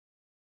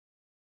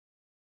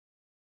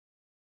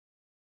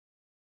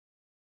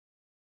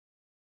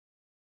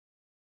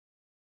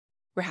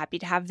We're happy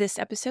to have this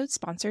episode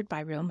sponsored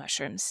by Real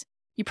Mushrooms.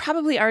 You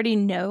probably already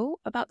know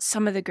about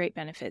some of the great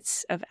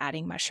benefits of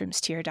adding mushrooms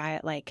to your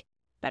diet, like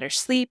better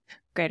sleep,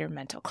 greater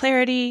mental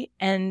clarity,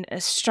 and a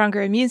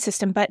stronger immune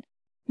system, but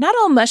not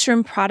all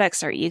mushroom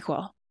products are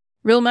equal.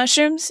 Real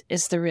Mushrooms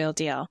is the real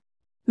deal.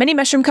 Many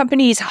mushroom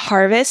companies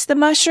harvest the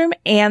mushroom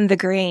and the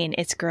grain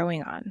it's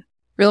growing on.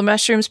 Real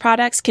Mushrooms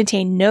products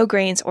contain no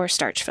grains or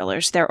starch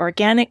fillers. They're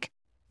organic,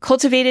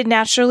 cultivated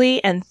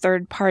naturally, and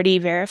third-party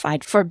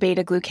verified for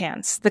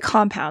beta-glucans, the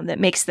compound that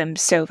makes them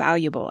so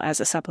valuable as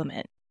a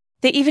supplement.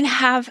 They even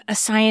have a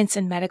science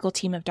and medical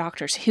team of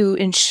doctors who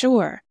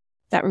ensure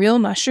that Real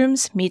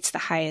Mushrooms meets the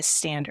highest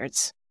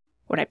standards.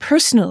 What I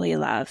personally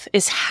love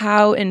is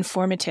how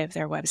informative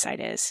their website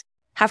is.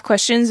 Have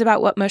questions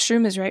about what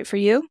mushroom is right for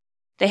you?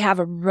 They have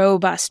a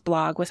robust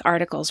blog with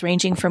articles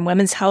ranging from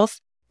women's health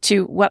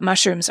to what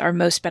mushrooms are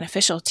most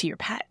beneficial to your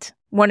pet.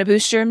 Want to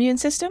boost your immune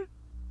system?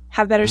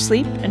 Have better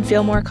sleep and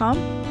feel more calm?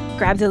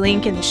 Grab the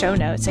link in the show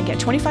notes and get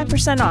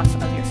 25% off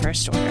of your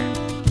first order.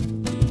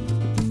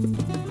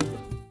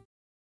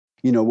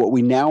 What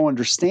we now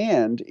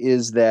understand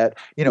is that,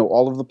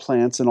 all of the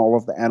plants and all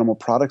of the animal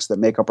products that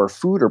make up our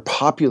food are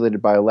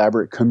populated by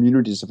elaborate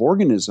communities of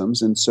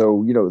organisms. And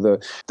so,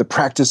 the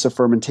practice of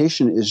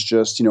fermentation is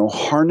just,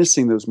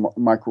 harnessing those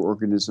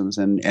microorganisms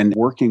and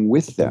working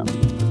with them.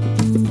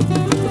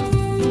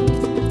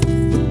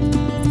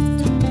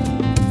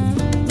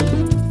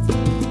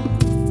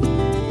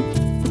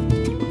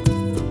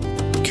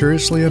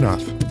 Curiously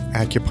enough,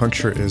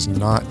 acupuncture is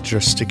not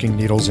just sticking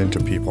needles into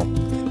people.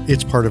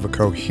 It's part of a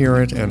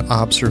coherent and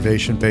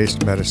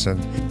observation-based medicine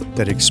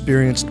that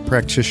experienced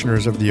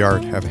practitioners of the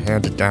art have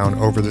handed down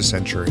over the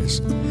centuries.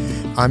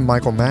 I'm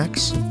Michael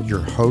Max,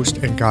 your host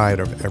and guide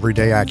of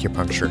Everyday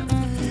Acupuncture.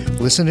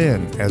 Listen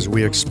in as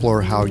we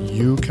explore how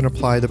you can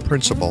apply the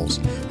principles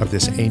of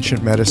this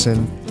ancient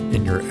medicine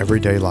in your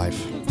everyday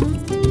life.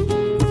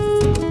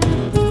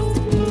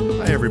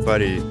 Hi,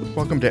 everybody.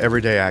 Welcome to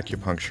Everyday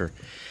Acupuncture.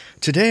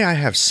 Today I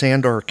have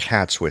Sandor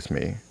Katz with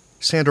me.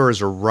 Sandor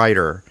is a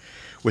writer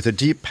with a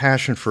deep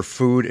passion for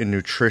food and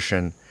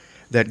nutrition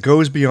that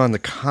goes beyond the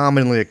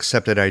commonly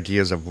accepted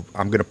ideas of,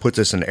 I'm going to put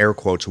this in air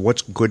quotes,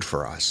 what's good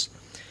for us.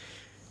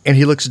 And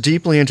he looks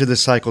deeply into the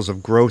cycles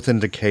of growth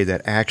and decay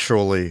that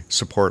actually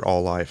support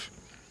all life.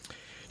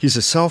 He's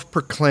a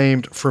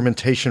self-proclaimed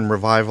fermentation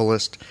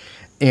revivalist,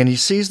 and he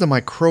sees the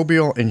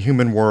microbial and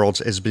human worlds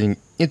as being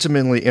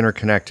intimately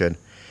interconnected.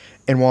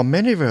 And while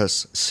many of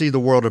us see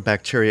the world of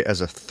bacteria as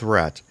a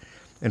threat,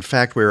 in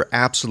fact, we are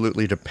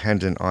absolutely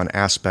dependent on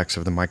aspects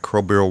of the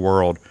microbial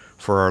world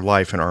for our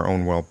life and our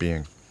own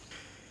well-being.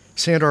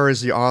 Sandor is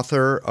the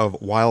author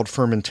of Wild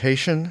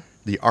Fermentation,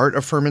 The Art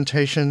of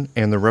Fermentation,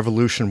 and The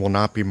Revolution Will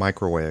Not Be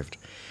Microwaved.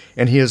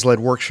 And he has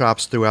led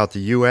workshops throughout the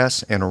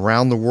U.S. and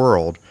around the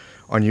world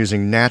on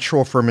using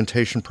natural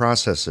fermentation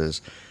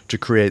processes to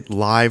create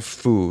live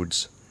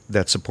foods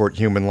that support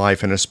human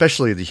life and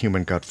especially the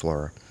human gut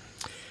flora.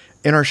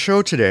 In our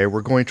show today,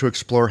 we're going to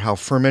explore how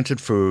fermented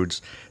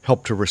foods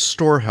help to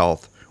restore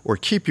health or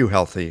keep you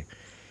healthy,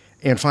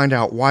 and find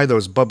out why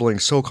those bubbling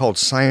so-called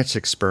science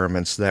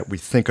experiments that we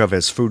think of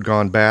as food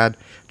gone bad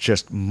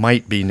just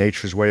might be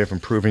nature's way of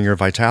improving your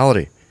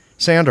vitality.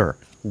 Sandor,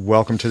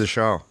 welcome to the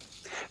show.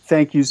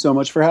 Thank you so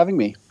much for having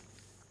me.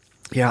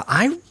 Yeah,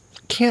 I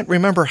can't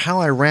remember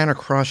how I ran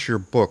across your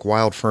book,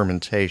 Wild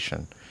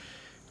Fermentation.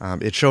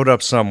 It showed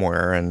up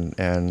somewhere,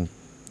 and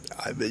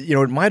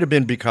it might have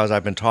been because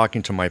I've been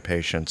talking to my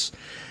patients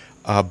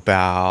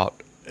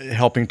about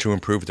helping to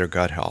improve their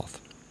gut health.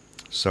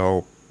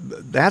 So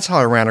that's how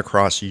I ran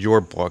across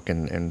your book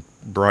and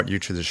brought you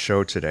to the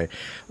show today.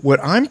 What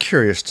I'm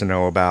curious to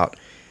know about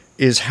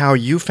is how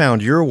you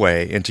found your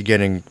way into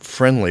getting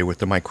friendly with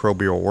the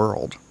microbial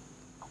world.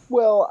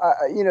 Well,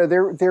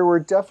 there were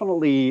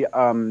definitely,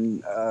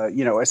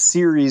 a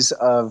series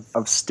of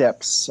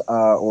steps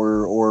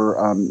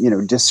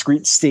or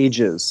discrete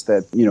stages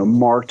that,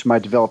 marked my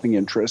developing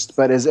interest.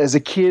 But as a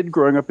kid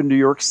growing up in New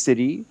York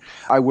City,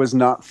 I was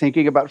not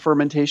thinking about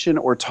fermentation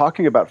or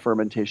talking about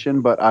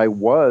fermentation, but I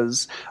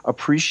was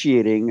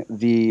appreciating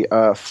the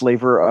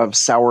flavor of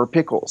sour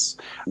pickles,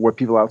 what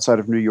people outside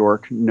of New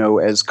York know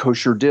as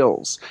kosher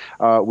dills,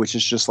 which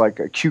is just like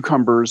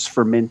cucumbers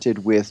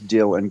fermented with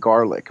dill and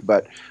garlic.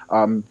 But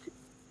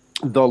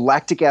the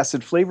lactic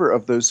acid flavor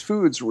of those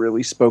foods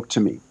really spoke to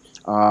me.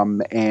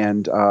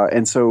 And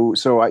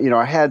so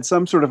I had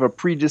some sort of a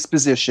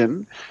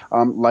predisposition,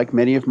 like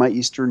many of my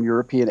Eastern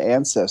European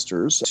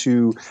ancestors,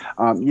 to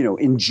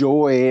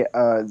enjoy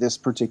this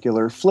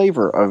particular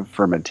flavor of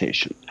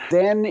fermentation.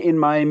 Then in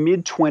my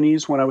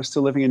mid-20s, when I was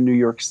still living in New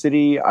York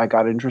City, I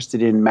got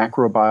interested in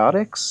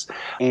macrobiotics.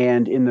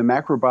 And in the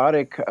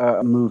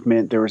macrobiotic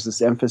movement, there was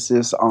this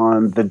emphasis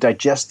on the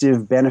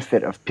digestive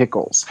benefit of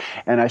pickles.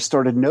 And I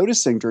started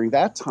noticing during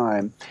that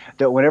time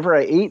that whenever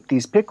I ate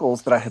these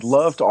pickles that I had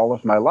loved all all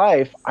of my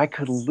life, I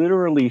could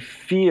literally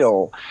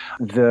feel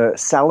the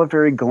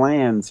salivary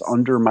glands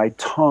under my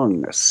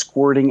tongue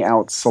squirting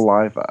out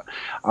saliva.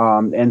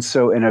 And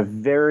so in a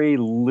very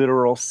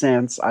literal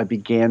sense, I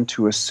began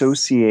to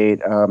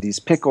associate these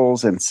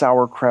pickles and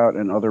sauerkraut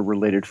and other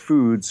related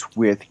foods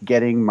with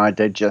getting my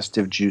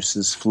digestive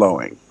juices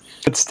flowing.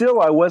 But still,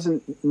 I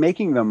wasn't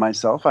making them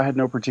myself. I had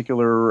no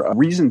particular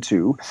reason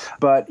to.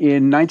 But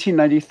in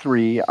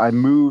 1993, I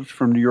moved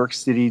from New York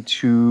City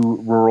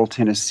to rural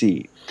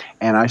Tennessee,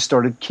 and I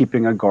started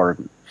keeping a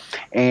garden.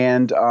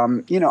 And,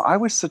 I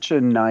was such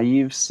a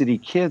naive city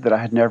kid that I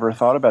had never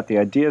thought about the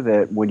idea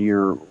that when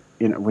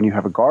you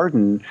have a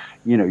garden,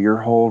 your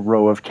whole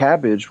row of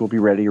cabbage will be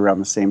ready around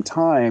the same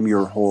time.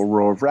 Your whole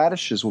row of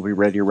radishes will be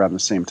ready around the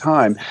same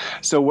time.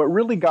 So what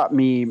really got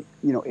me,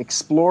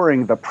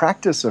 exploring the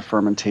practice of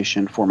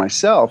fermentation for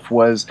myself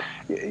was,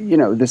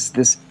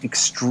 this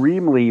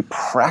extremely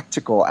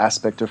practical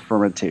aspect of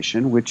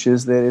fermentation, which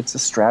is that it's a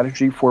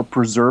strategy for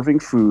preserving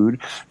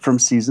food from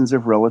seasons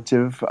of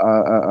relative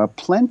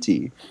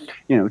plenty,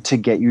 to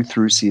get you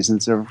through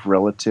seasons of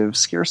relative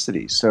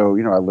scarcity. So,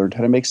 I learned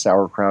how to make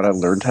sauerkraut. I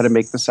learned how to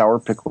make the sour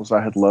pickles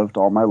I had loved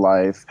all my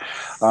life.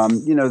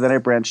 Then I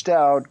branched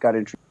out, got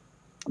into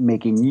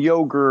making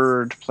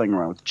yogurt, playing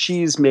around with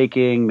cheese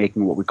making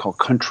what we call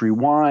country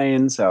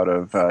wines out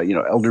of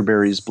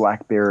elderberries,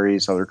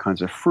 blackberries, other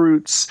kinds of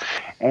fruits,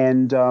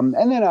 and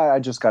then I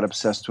just got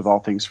obsessed with all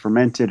things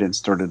fermented and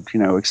started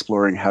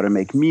exploring how to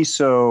make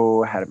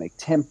miso, how to make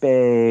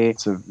tempeh,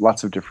 so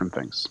lots of different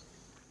things.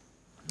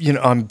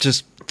 I'm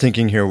just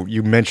thinking here.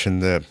 You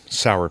mentioned the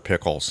sour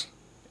pickles.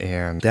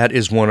 And that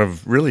is one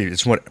of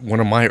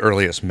my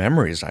earliest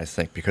memories, I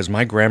think, because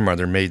my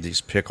grandmother made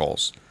these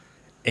pickles.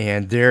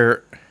 And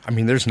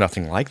there's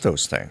nothing like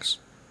those things.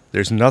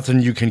 There's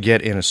nothing you can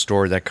get in a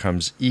store that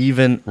comes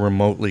even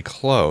remotely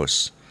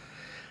close.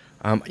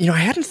 I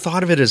hadn't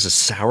thought of it as a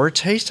sour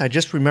taste. I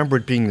just remember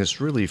it being this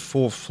really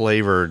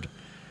full-flavored.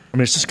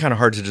 It's just kind of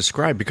hard to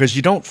describe because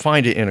you don't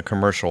find it in a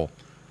commercial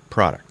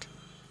product.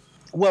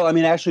 Well,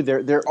 actually,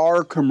 there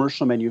are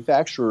commercial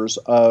manufacturers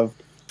of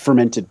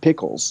fermented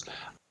pickles.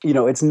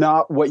 It's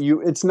not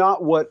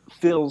what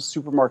fills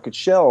supermarket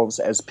shelves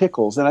as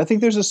pickles. And I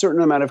think there's a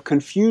certain amount of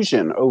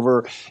confusion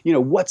over,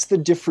 what's the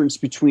difference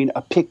between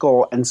a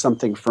pickle and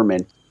something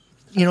fermented?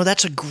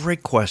 That's a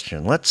great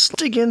question. Let's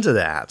dig into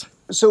that.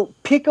 So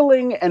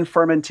pickling and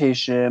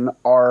fermentation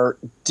are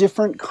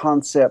different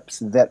concepts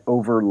that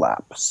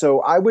overlap.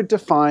 So I would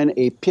define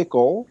a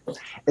pickle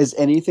as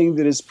anything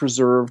that is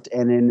preserved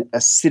in an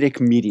acidic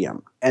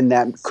medium. And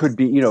that could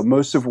be,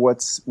 most of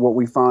what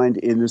we find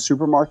in the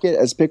supermarket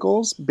as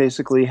pickles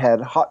basically had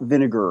hot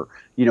vinegar,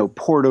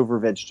 poured over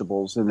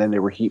vegetables, and then they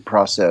were heat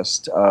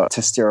processed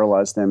to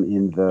sterilize them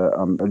in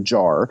a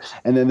jar.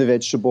 And then the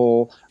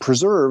vegetable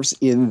preserves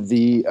in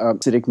the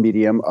acidic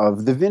medium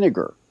of the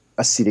vinegar.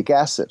 Acetic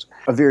acid.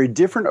 A very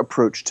different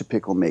approach to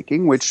pickle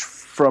making, which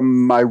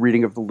from my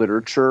reading of the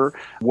literature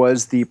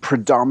was the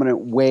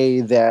predominant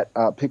way that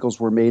pickles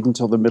were made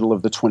until the middle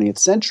of the 20th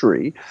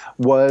century,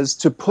 was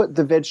to put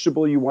the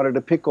vegetable you wanted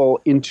to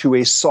pickle into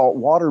a salt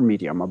water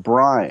medium, a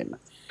brine.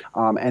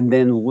 And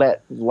then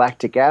let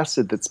lactic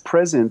acid that's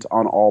present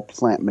on all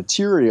plant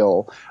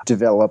material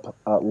develop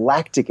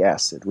lactic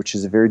acid, which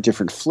is a very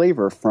different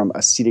flavor from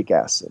acetic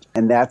acid.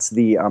 And that's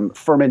the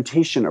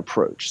fermentation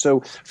approach.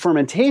 So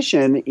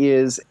fermentation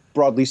is,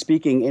 broadly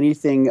speaking,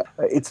 it's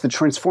the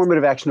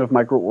transformative action of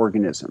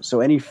microorganisms. So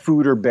any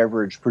food or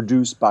beverage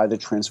produced by the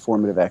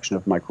transformative action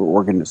of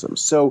microorganisms.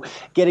 So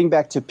getting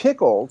back to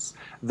pickles,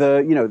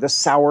 the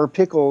sour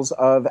pickles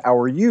of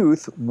our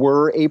youth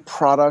were a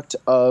product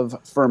of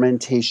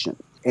fermentation.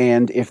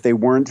 And if they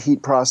weren't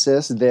heat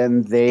processed,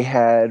 then they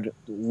had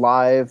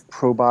live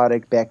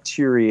probiotic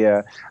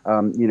bacteria,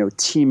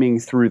 teeming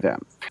through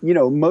them.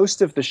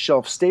 Most of the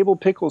shelf-stable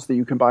pickles that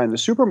you can buy in the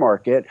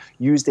supermarket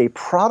used a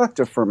product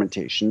of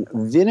fermentation,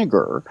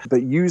 vinegar,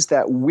 but used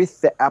that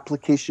with the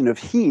application of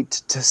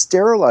heat to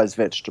sterilize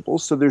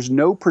vegetables. So there's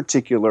no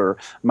particular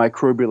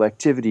microbial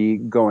activity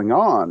going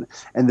on.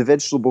 And the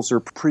vegetables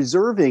are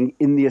preserving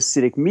in the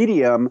acidic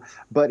medium,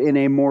 but in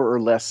a more or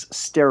less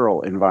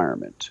sterile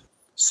environment.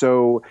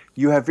 So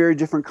you have very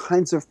different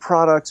kinds of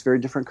products, very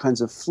different kinds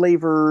of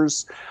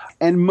flavors.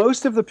 And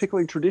most of the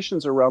pickling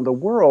traditions around the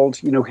world,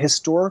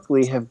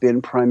 historically have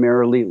been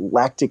primarily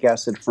lactic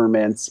acid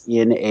ferments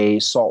in a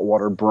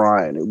saltwater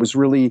brine. It was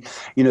really,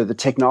 the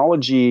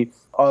technology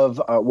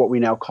of what we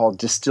now call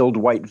distilled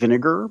white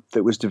vinegar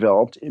that was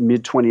developed in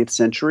mid-20th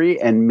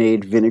century and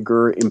made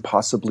vinegar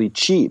impossibly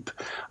cheap,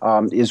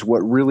 is what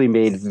really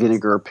made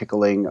vinegar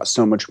pickling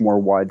so much more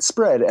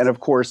widespread. And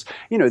of course,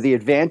 the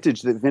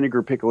advantage that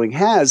vinegar pickling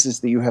has is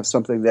that you have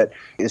something that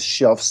is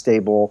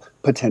shelf-stable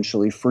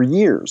potentially for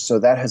years. So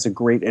that has a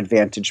great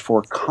advantage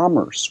for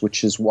commerce,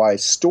 which is why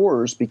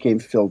stores became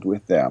filled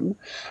with them,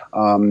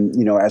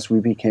 as we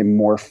became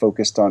more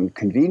focused on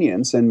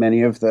convenience. And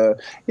many of the,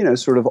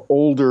 sort of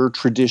older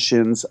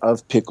traditions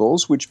of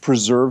pickles, which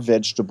preserve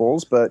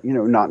vegetables, but,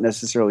 not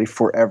necessarily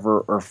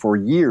forever or for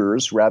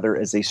years, rather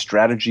as a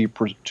strategy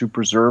to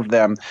preserve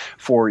them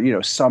for,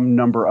 some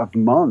number of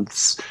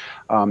months,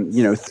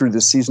 through the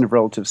season of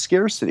relative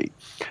scarcity.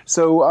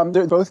 So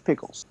they're both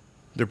pickles.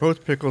 They're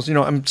both pickles.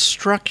 I'm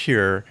struck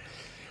here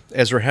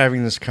as we're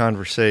having this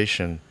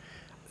conversation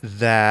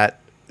that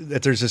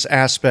there's this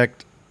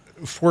aspect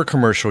for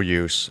commercial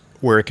use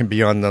where it can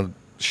be on the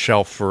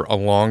shelf for a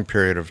long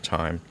period of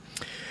time.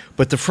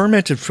 But the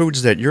fermented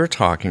foods that you're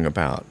talking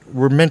about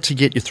were meant to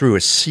get you through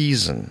a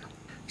season.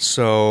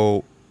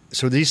 So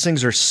these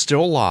things are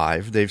still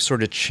live. They've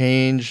sort of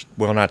changed,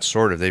 well, not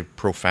sort of, they've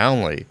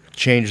profoundly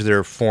changed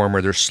their form,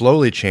 or they're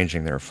slowly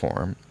changing their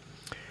form.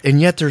 And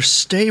yet they're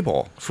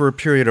stable for a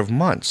period of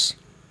months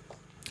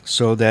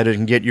so that it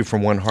can get you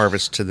from one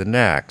harvest to the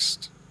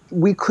next.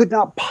 We could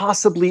not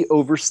possibly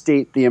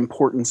overstate the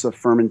importance of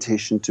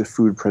fermentation to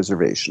food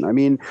preservation. I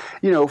mean,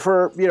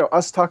 for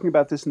us talking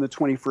about this in the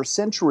 21st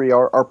century,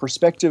 our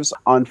perspectives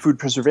on food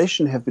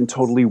preservation have been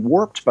totally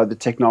warped by the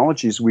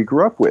technologies we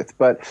grew up with.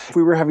 But if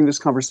we were having this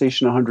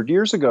conversation 100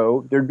 years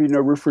ago, there'd be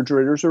no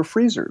refrigerators or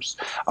freezers.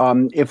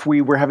 If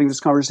we were having this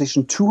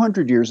conversation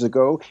 200 years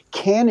ago,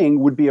 canning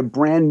would be a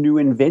brand new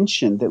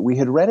invention that we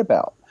had read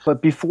about.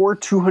 But before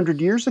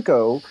 200 years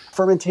ago,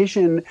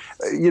 fermentation,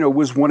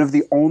 was one of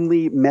the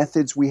only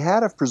methods we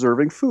had of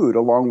preserving food,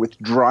 along with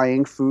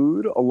drying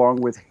food,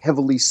 along with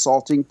heavily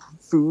salting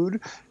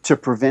food to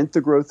prevent the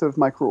growth of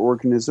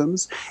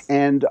microorganisms.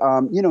 And,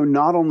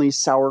 not only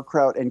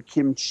sauerkraut and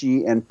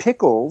kimchi and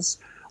pickles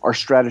are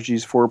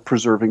strategies for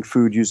preserving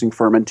food using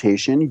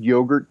fermentation.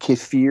 Yogurt,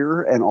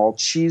 kefir, and all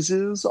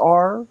cheeses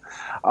are.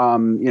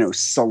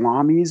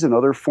 Salamis and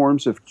other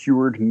forms of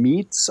cured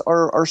meats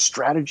are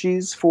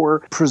strategies for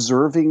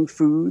preserving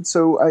food.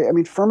 So,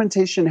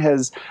 fermentation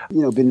has,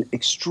 been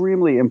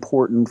extremely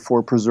important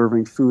for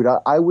preserving food.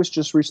 I was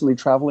just recently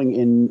traveling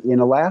in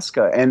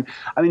Alaska, and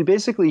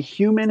basically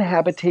human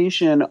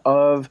habitation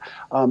of,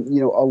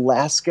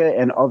 Alaska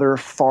and other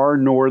far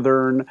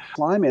northern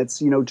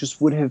climates,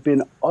 just would have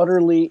been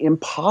utterly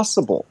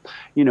impossible,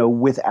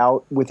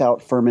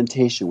 without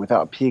fermentation,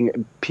 without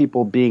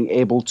people being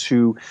able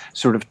to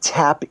sort of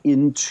tap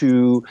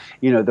into,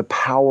 the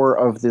power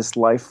of this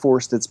life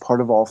force that's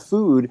part of all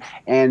food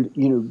and,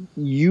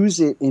 use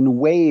it in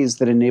ways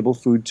that enable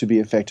food to be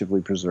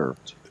effectively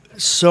preserved.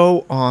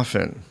 So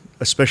often,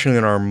 especially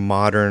in our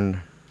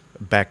modern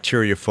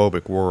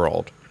bacteriophobic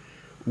world,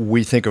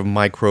 we think of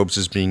microbes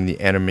as being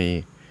the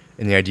enemy,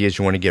 and the idea is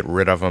you want to get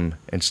rid of them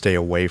and stay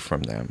away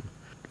from them.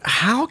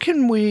 How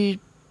can we,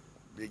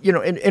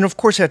 and of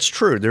course that's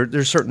true.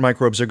 There's certain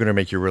microbes that are going to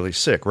make you really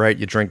sick, right?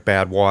 You drink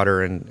bad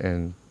water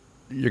and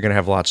you're going to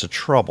have lots of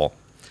trouble.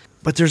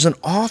 But there's an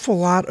awful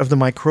lot of the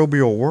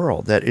microbial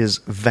world that is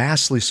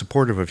vastly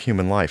supportive of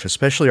human life,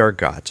 especially our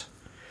gut.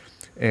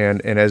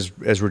 And as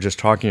we're just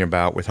talking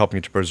about with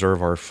helping to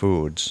preserve our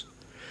foods,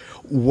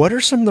 what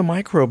are some of the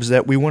microbes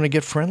that we want to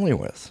get friendly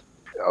with?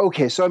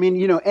 Okay, so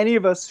any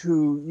of us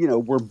who,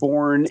 were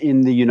born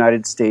in the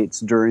United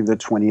States during the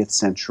 20th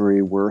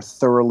century were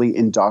thoroughly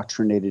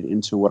indoctrinated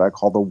into what I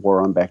call the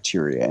war on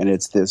bacteria. And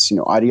it's this,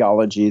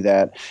 ideology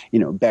that,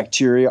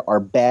 bacteria are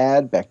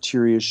bad,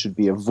 bacteria should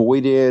be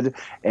avoided,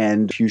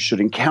 and if you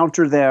should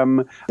encounter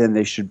them, then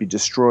they should be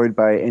destroyed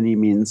by any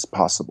means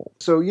possible.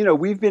 So,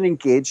 we've been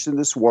engaged in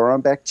this war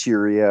on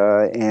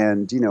bacteria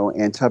and,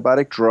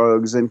 antibiotic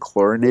drugs and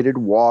chlorinated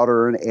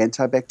water and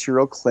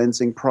antibacterial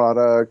cleansing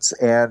products,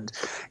 and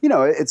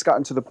it's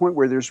gotten to the point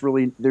where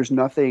there's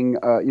nothing,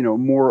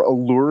 more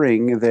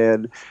alluring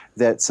than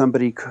that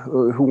somebody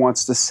who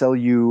wants to sell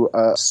you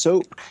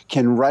soap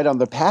can write on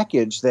the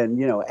package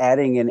than,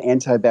 adding an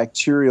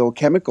antibacterial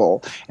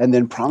chemical and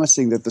then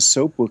promising that the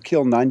soap will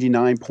kill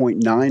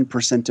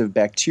 99.9% of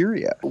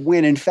bacteria.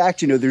 When in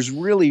fact, there's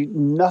really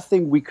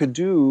nothing we could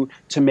do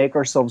to make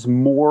ourselves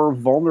more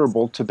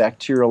vulnerable to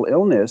bacterial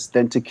illness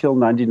than to kill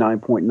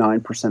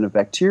 99.9% of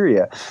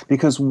bacteria.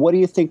 Because what do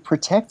you think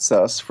protects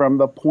us from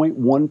the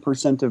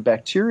 0.1% of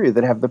bacteria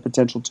that have the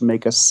potential to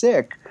make us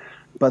sick,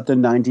 but the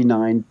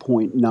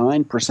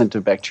 99.9%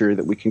 of bacteria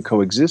that we can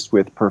coexist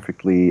with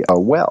perfectly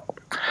well?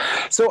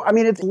 So,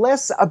 it's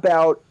less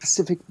about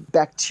specific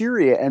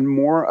bacteria and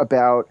more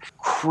about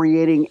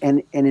creating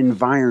an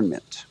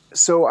environment.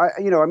 So,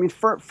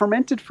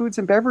 fermented foods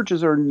and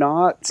beverages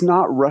it's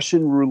not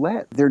Russian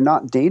roulette. They're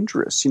not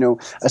dangerous,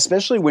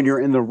 especially when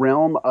you're in the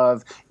realm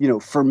of,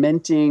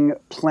 fermenting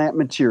plant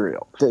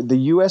material. The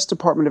U.S.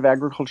 Department of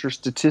Agriculture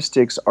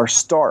statistics are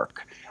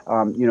stark.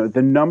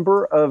 The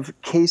number of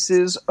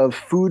cases of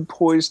food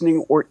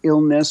poisoning or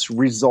illness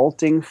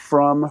resulting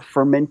from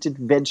fermented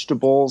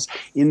vegetables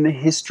in the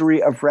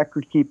history of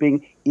record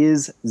keeping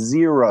is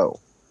 0.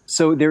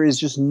 So there is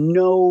just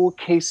no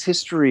case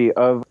history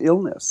of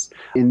illness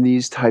in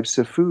these types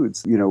of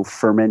foods,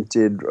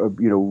 fermented,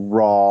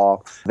 raw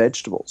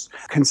vegetables.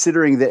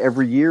 Considering that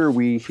every year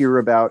we hear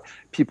about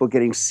people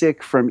getting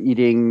sick from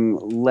eating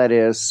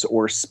lettuce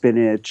or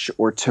spinach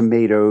or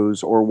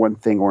tomatoes or one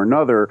thing or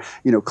another,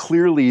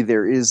 clearly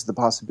there is the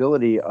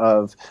possibility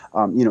of,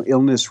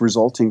 illness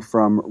resulting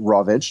from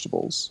raw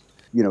vegetables.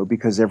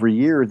 Because every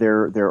year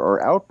there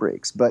are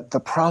outbreaks. But the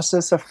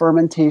process of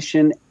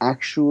fermentation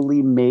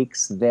actually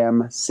makes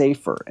them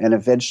safer. And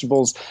if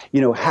vegetables,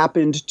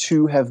 happened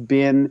to have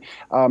been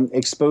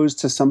exposed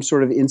to some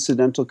sort of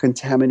incidental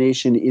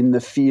contamination in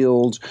the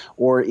field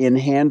or in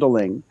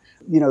handling,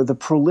 the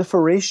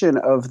proliferation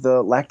of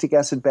the lactic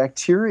acid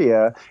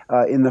bacteria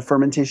in the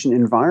fermentation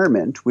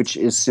environment, which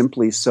is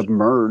simply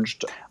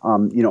submerged,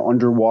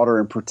 underwater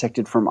and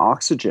protected from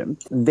oxygen,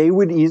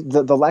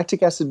 the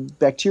lactic acid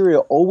bacteria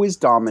always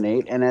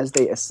dominate, and as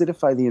they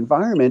acidify the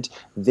environment,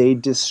 they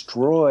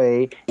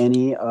destroy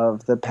any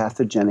of the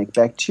pathogenic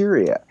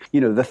bacteria.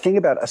 The thing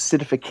about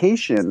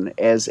acidification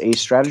as a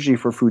strategy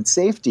for food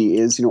safety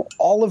is,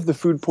 all of the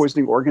food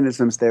poisoning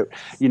organisms that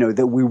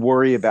we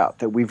worry about,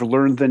 that we've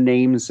learned the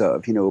names of,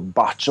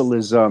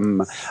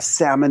 botulism,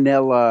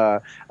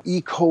 salmonella,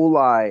 E.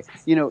 coli,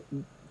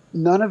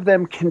 none of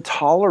them can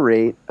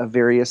tolerate a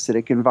very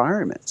acidic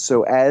environment.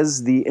 So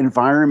as the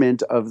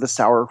environment of the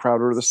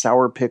sauerkraut or the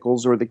sour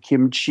pickles or the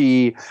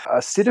kimchi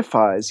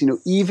acidifies,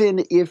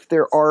 even if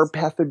there are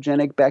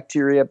pathogenic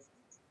bacteria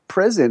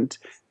present,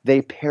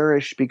 they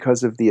perish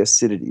because of the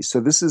acidity. So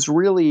this is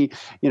really,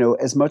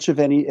 as much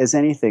as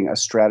anything, a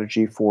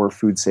strategy for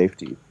food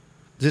safety.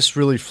 This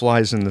really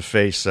flies in the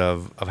face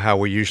of how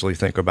we usually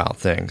think about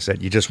things,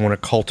 that you just want to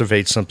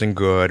cultivate something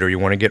good or you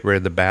want to get rid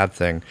of the bad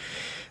thing.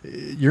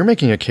 You're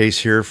making a case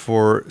here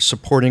for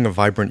supporting a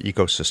vibrant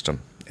ecosystem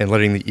and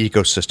letting the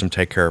ecosystem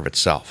take care of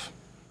itself.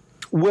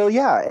 Well,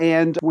 yeah.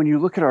 And when you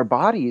look at our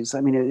bodies,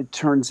 it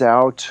turns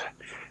out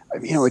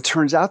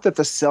that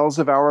the cells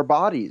of our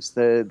bodies,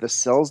 the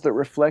cells that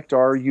reflect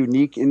our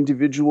unique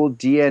individual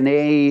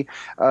DNA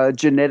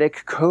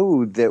genetic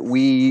code that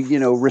we,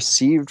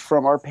 received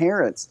from our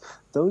parents,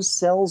 those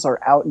cells are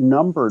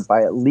outnumbered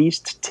by at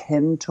least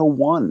 10 to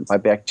 1 by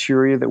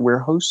bacteria that we're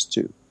host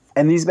to.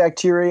 And these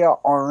bacteria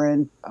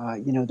aren't,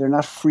 they're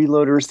not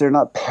freeloaders, they're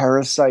not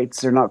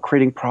parasites, they're not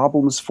creating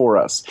problems for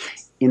us.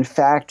 In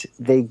fact,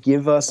 they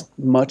give us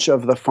much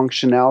of the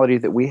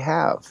functionality that we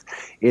have.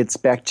 It's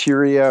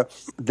bacteria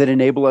that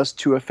enable us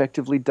to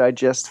effectively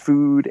digest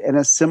food and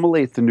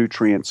assimilate the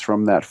nutrients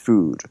from that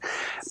food.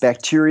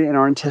 Bacteria in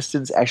our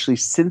intestines actually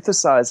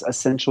synthesize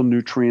essential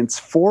nutrients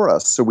for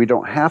us, so we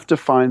don't have to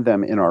find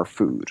them in our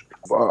food.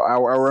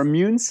 Our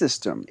immune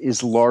system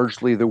is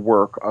largely the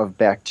work of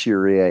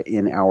bacteria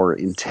in our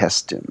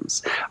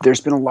intestines.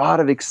 There's been a lot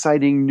of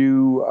exciting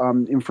new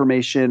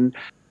information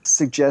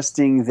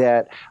suggesting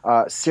that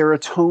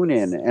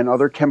serotonin and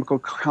other chemical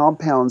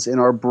compounds in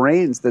our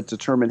brains that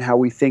determine how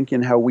we think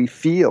and how we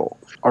feel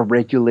are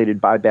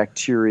regulated by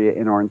bacteria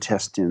in our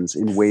intestines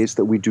in ways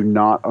that we do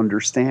not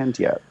understand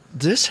yet.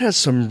 This has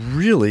some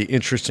really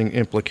interesting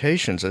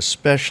implications,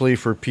 especially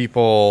for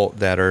people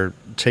that are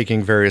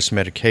taking various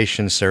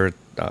medications,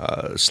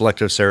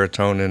 selective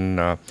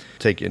serotonin,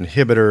 take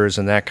inhibitors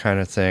and that kind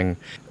of thing.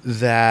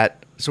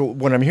 So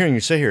what I'm hearing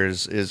you say here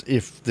is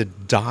if the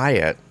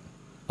diet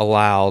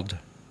allowed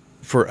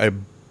for a,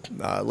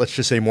 let's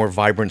just say, more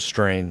vibrant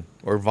strain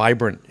or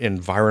vibrant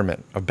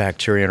environment of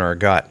bacteria in our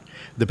gut,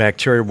 the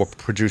bacteria will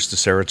produce the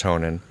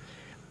serotonin.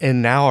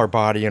 And now our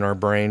body and our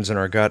brains and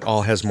our gut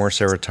all has more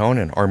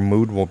serotonin. Our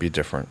mood will be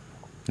different.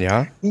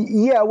 Yeah?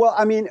 Yeah, well,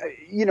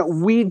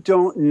 we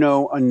don't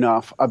know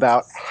enough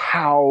about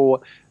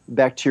how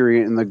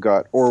bacteria in the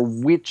gut or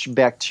which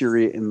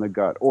bacteria in the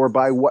gut or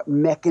by what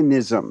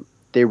mechanism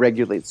they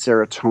regulate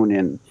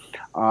serotonin.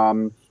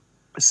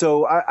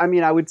 So,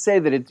 I would say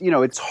that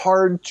it's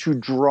hard to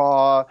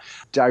draw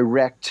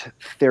direct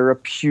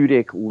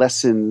therapeutic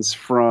lessons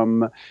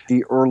from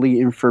the early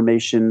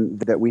information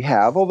that we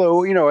have.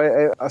 Although,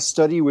 a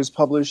study was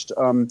published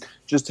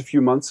just a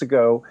few months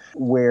ago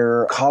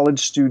where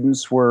college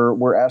students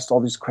were asked all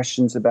these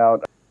questions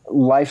about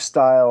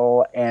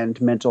lifestyle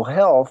and mental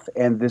health,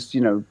 and this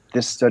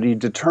study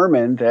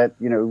determined that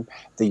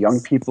the young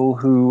people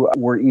who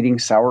were eating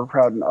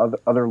sauerkraut and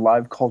other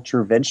live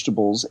culture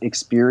vegetables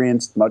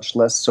experienced much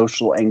less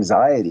social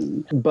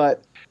anxiety.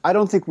 But I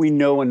don't think we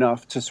know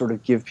enough to sort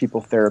of give people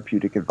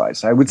therapeutic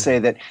advice. I would say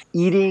that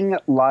eating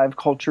live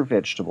culture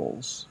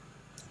vegetables,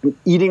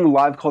 eating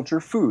live culture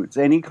foods,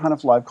 any kind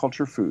of live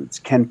culture foods,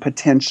 can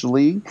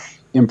potentially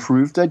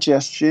improve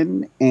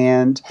digestion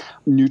and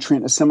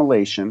nutrient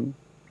assimilation,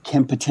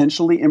 can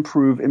potentially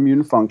improve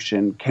immune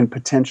function, can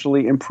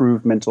potentially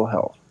improve mental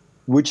health.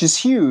 which is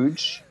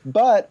huge,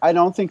 but I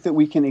don't think that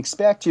we can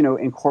expect,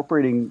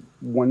 incorporating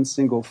one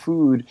single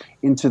food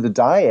into the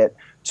diet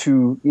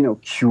to,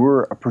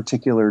 cure a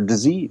particular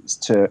disease,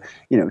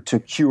 to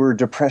cure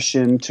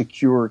depression, to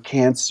cure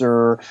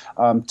cancer,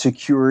 to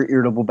cure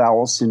irritable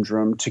bowel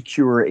syndrome, to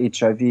cure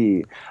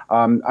HIV.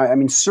 I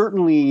mean,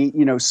 certainly,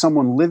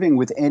 someone living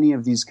with any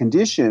of these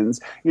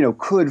conditions,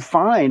 could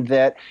find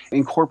that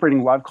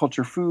incorporating live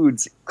culture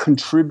foods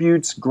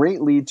contributes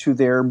greatly to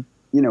their,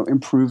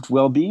 improved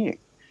well-being.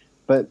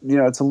 But,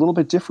 it's a little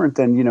bit different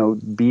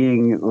than,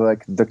 being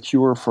like the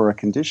cure for a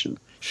condition.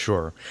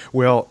 Sure.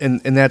 Well, and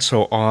that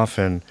so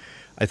often,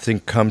 I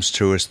think, comes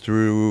to us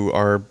through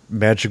our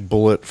magic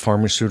bullet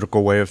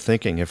pharmaceutical way of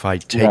thinking. If I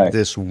take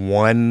this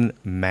one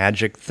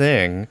magic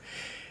thing,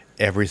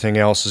 everything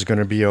else is going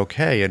to be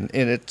okay. And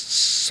it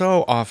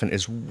so often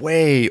is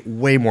way,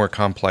 way more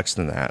complex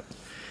than that.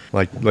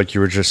 Like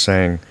you were just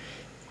saying.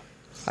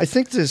 I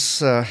think this,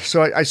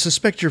 so I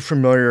suspect you're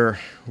familiar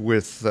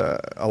with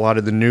a lot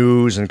of the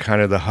news and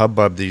kind of the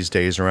hubbub these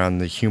days around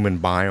the human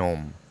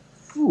biome.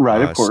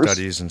 Right, of course.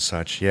 Studies and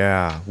such,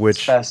 yeah. Which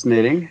it's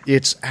fascinating.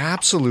 It's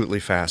absolutely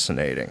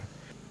fascinating.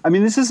 I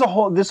mean, this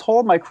whole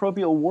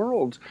microbial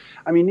world.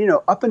 I mean,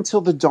 up until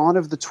the dawn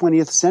of the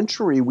 20th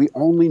century, we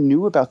only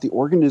knew about the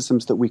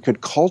organisms that we could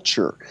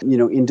culture,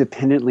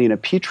 independently in a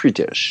petri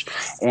dish.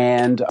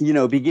 And,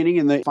 beginning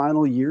in the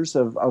final years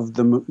of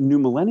the new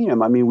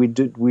millennium, I mean,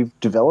 we've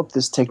developed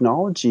this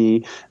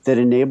technology that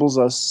enables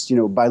us,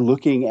 by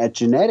looking at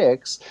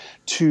genetics,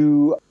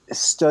 to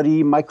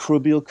study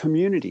microbial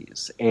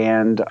communities.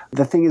 And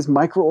the thing is,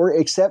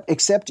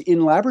 except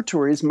in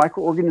laboratories,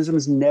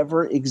 microorganisms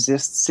never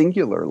exist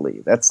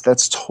singularly.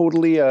 That's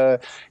totally a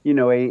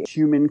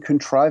human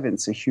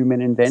contrivance, a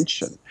human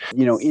invention.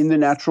 In the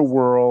natural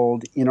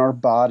world, in our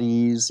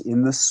bodies,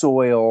 in the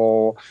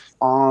soil,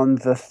 on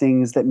the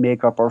things that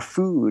make up our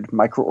food,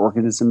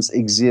 microorganisms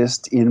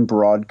exist in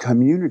broad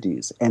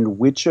communities. And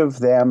which of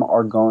them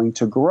are going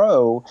to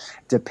grow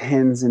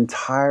depends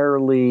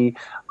entirely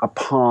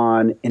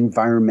upon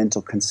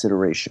environmental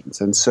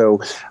considerations. And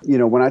so,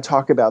 when I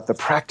talk about the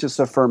practice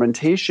of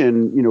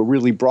fermentation,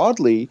 really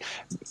broadly,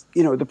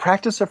 the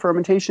practice of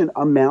fermentation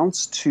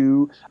amounts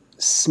to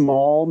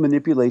small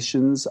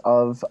manipulations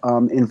of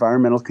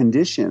environmental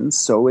conditions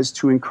so as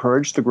to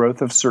encourage the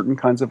growth of certain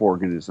kinds of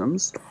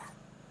organisms,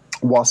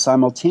 while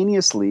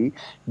simultaneously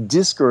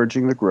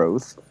discouraging the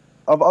growth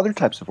of other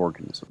types of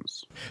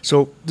organisms.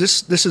 So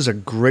this is a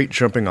great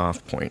jumping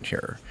off point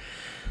here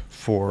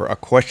for a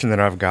question that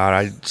I've got.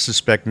 I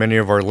suspect many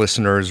of our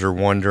listeners are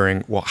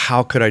wondering, well,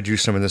 how could I do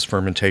some of this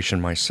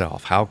fermentation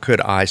myself? How could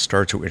I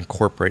start to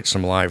incorporate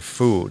some live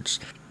foods?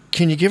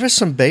 Can you give us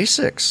some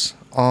basics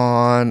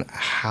on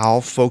how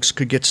folks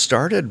could get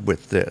started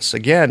with this?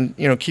 Again,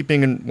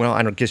 keeping in, well,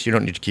 I guess you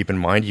don't need to keep in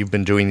mind, you've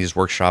been doing these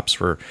workshops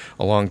for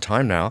a long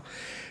time now.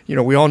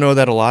 We all know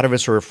that a lot of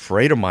us are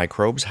afraid of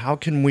microbes. How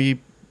can we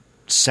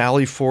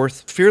sally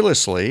forth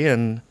fearlessly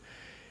and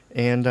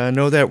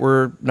know that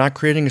we're not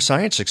creating a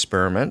science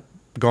experiment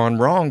gone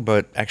wrong,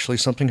 but actually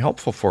something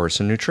helpful for us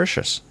and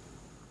nutritious?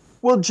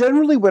 Well,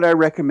 generally what I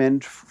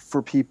recommend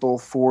for people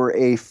for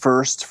a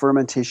first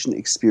fermentation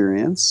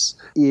experience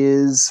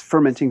is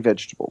fermenting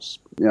vegetables.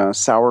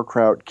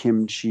 Sauerkraut,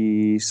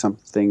 kimchi,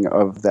 something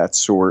of that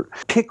sort.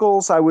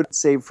 Pickles, I would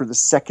say, for the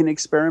second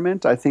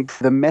experiment. I think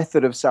the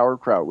method of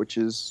sauerkraut, which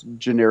is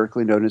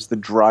generically known as the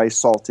dry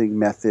salting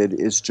method,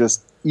 is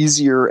just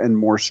easier and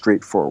more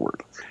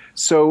straightforward.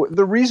 So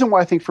the reason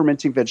why I think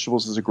fermenting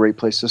vegetables is a great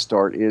place to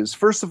start is,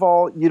 first of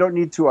all, you don't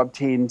need to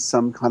obtain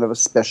some kind of a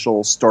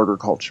special starter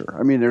culture.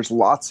 I mean, there's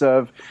lots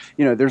of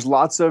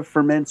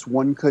ferments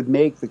one could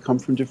make that come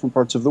from different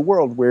parts of the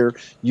world where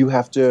you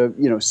have to,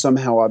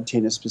 somehow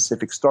obtain a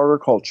specific starter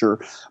culture.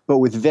 But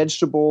with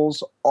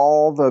vegetables,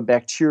 all the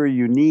bacteria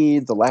you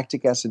need, the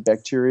lactic acid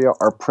bacteria,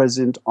 are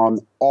present on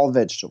all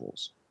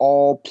vegetables.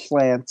 All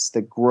plants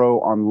that grow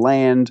on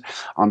land,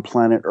 on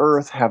planet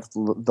Earth, have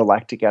the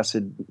lactic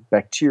acid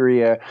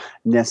bacteria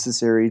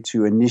necessary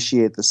to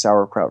initiate the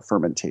sauerkraut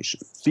fermentation.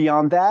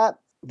 Beyond that,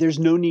 there's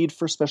no need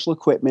for special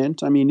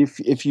equipment. I mean,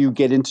 if you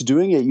get into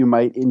doing it, you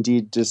might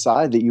indeed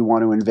decide that you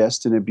want to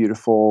invest in a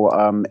beautiful,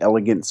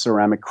 elegant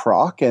ceramic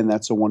crock, and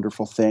that's a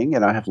wonderful thing,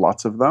 and I have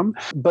lots of them.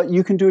 But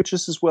you can do it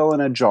just as well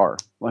in a jar.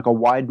 Like a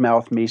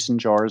wide-mouth mason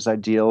jar is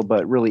ideal,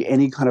 but really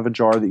any kind of a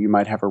jar that you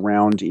might have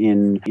around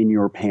in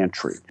your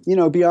pantry.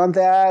 Beyond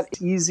that,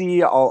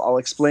 easy. I'll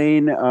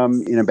explain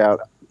in about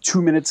 2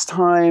 minutes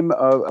time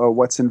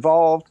what's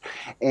involved,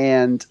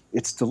 and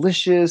it's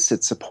delicious,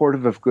 it's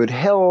supportive of good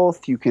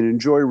health, you can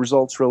enjoy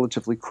results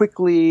relatively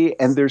quickly,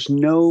 and there's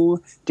no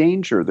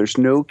danger, there's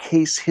no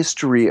case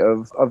history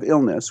of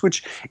illness,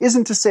 which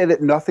isn't to say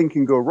that nothing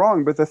can go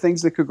wrong, but the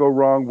things that could go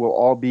wrong will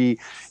all be,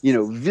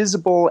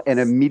 visible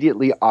and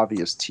immediately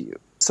obvious to you.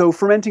 So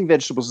fermenting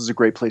vegetables is a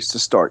great place to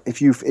start.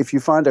 If you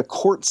find a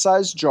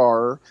quart-sized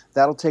jar,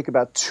 that'll take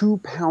about 2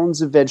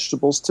 pounds of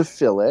vegetables to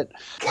fill it.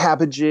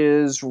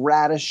 Cabbages,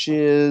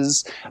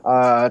 radishes,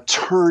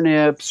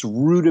 turnips,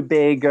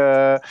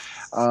 rutabaga.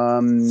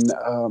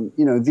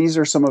 These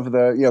are some of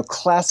the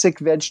classic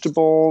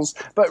vegetables.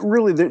 But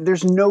really,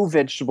 there's no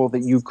vegetable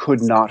that you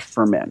could not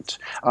ferment.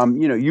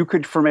 You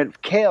could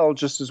ferment kale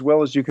just as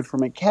well as you could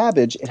ferment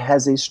cabbage. It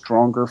has a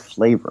stronger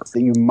flavor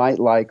that you might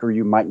like or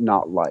you might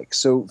not like.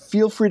 So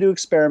feel free to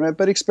experiment,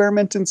 but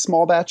experiment in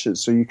small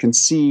batches so you can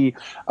see,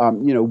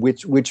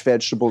 which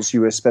vegetables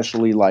you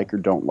especially like or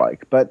don't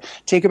like. But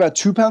take about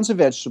 2 pounds of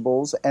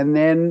vegetables and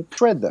then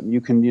shred them.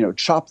 You can,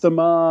 chop them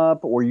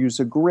up or use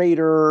a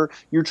grater.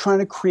 You're trying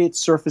to create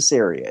surface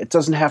area. It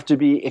doesn't have to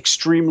be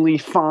extremely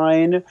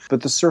fine,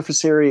 but the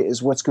surface area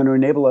is what's going to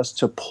enable us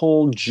to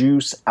pull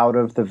juice out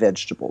of the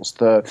vegetables.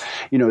 The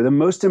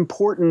most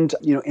important,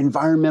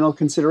 environmental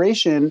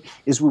consideration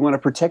is we want to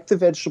protect the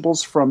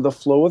vegetables from the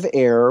flow of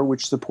air,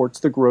 which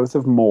supports the growth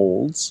of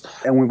molds,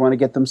 and we want to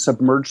get them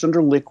submerged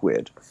under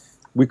liquid.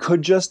 We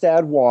could just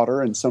add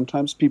water, and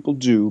sometimes people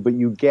do, but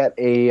you get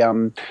a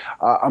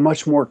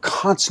much more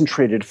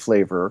concentrated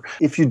flavor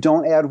if you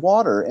don't add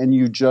water and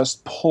you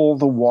just pull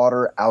the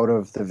water out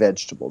of the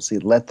vegetables. You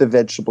let the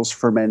vegetables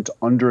ferment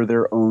under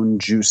their own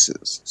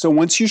juices. So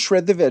once you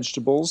shred the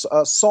vegetables,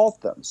 salt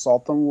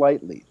them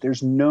lightly.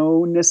 There's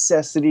no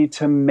necessity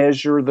to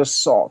measure the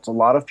salt. A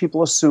lot of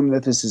people assume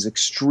that this is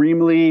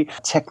extremely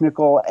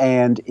technical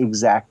and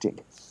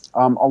exacting.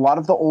 A lot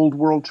of the old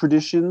world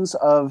traditions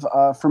of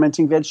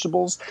fermenting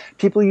vegetables,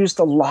 people used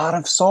a lot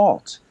of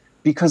salt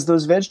because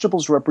those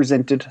vegetables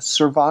represented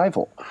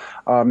survival.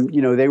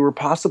 They were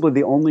possibly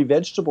the only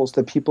vegetables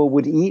that people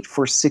would eat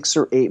for 6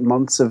 or 8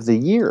 months of the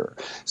year.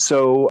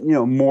 So,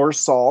 more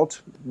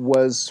salt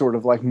was sort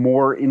of like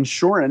more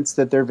insurance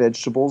that their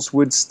vegetables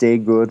would stay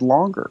good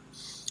longer.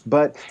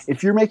 But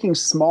if you're making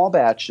small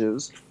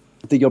batches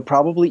that you'll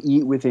probably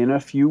eat within a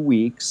few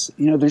weeks,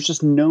 there's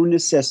just no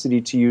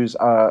necessity to use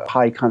a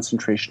high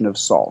concentration of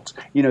salt.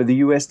 The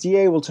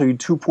USDA will tell you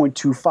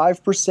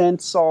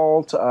 2.25%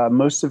 salt.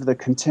 Most of the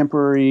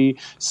contemporary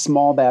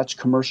small batch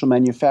commercial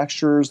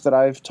manufacturers that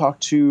I've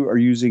talked to are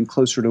using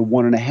closer to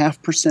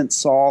 1.5%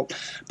 salt.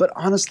 But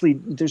honestly,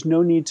 there's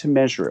no need to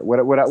measure it.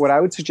 What I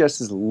would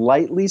suggest is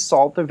lightly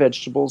salt the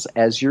vegetables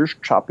as you're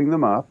chopping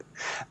them up,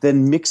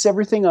 then mix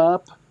everything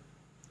up,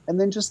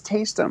 and then just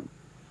taste them.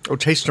 Oh,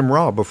 taste them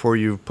raw before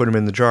you put them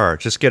in the jar.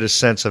 Just get a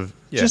sense of...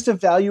 Yeah. Just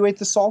evaluate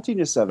the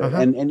saltiness of it.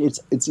 Uh-huh. And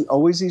it's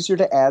always easier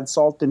to add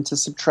salt than to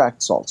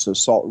subtract salt. So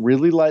salt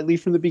really lightly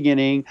from the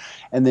beginning,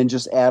 and then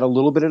just add a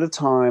little bit at a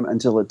time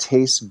until it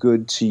tastes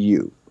good to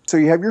you. So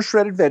you have your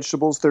shredded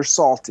vegetables, they're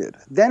salted.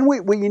 Then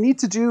what you need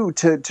to do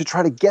to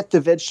try to get the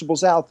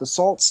vegetables out, the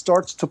salt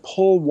starts to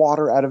pull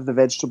water out of the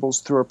vegetables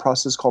through a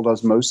process called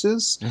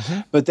osmosis.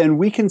 Mm-hmm. But then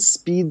we can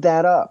speed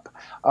that up.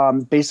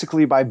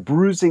 Basically by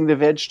bruising the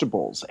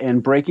vegetables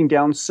and breaking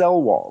down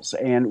cell walls.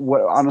 And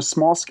on a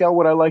small scale,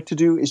 what I like to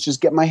do is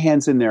just get my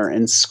hands in there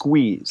and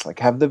squeeze. Like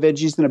have the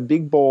veggies in a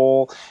big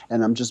bowl,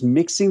 and I'm just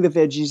mixing the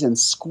veggies and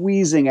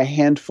squeezing a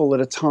handful at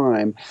a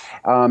time.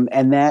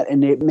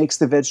 And it makes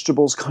the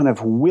vegetables kind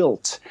of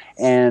wilt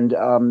and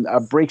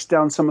breaks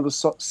down some of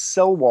the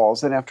cell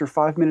walls. And after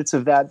 5 minutes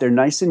of that, they're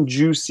nice and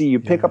juicy. You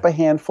pick up a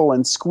handful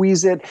and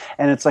squeeze it,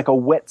 and it's like a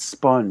wet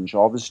sponge.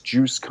 All this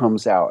juice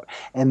comes out.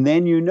 And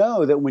then you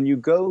know that when you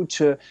go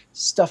to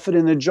stuff it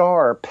in the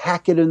jar,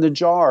 pack it in the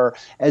jar,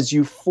 as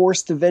you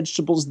force the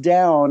vegetables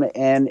down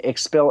and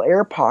expel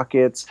air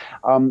pockets,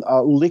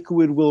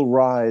 liquid will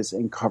rise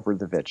and cover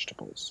the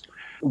vegetables.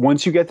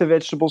 Once you get the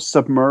vegetables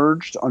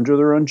submerged under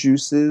their own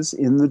juices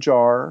in the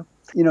jar,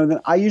 then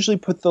I usually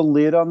put the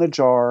lid on the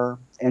jar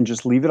and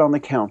just leave it on the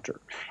counter.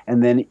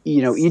 And then,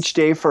 each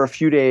day for a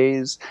few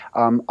days,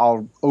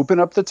 I'll open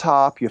up the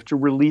top. You have to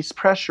release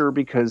pressure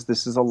because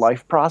this is a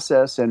life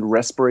process and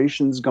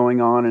respiration's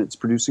going on and it's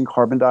producing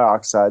carbon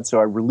dioxide.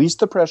 So I release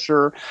the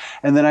pressure,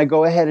 and then I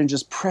go ahead and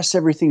just press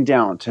everything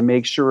down to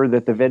make sure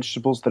that the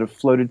vegetables that have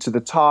floated to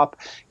the top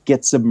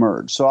get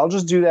submerged. So I'll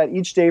just do that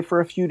each day for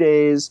a few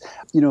days.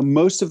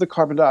 Most of the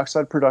carbon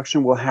dioxide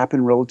production will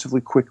happen relatively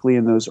quickly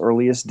in those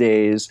earliest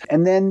days.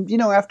 And then,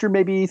 after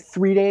maybe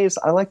 3 days,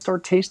 I like to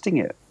start tasting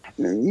it.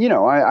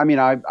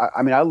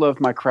 I love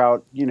my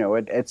kraut,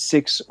 at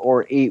 6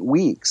 or 8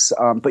 weeks,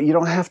 but you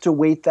don't have to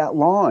wait that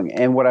long.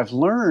 And what I've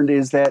learned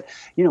is that,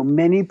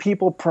 many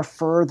people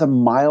prefer the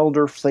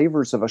milder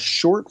flavors of a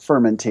short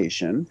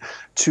fermentation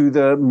to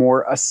the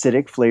more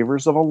acidic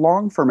flavors of a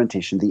long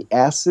fermentation. The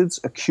acids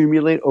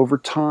accumulate over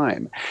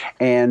time.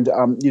 And,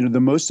 the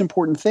most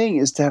important thing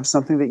is to have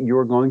something that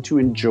you're going to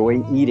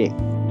enjoy eating.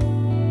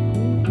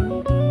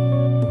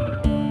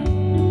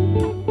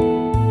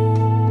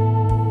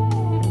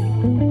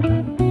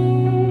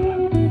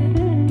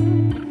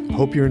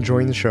 Hope you're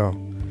enjoying the show.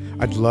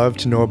 I'd love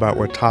to know about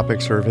what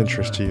topics are of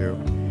interest to you.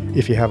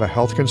 If you have a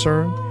health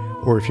concern,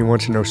 or if you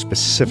want to know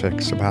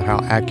specifics about how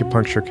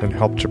acupuncture can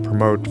help to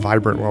promote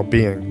vibrant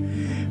well-being,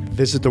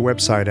 visit the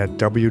website at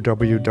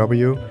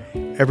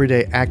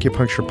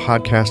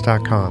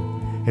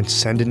www.everydayacupuncturepodcast.com and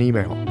send an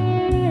email.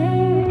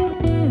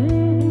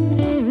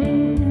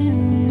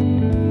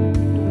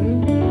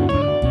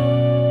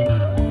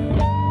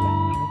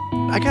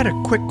 I got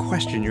a quick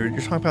question. You're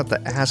talking about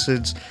the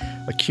acids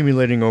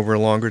accumulating over a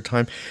longer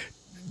time.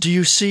 Do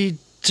you see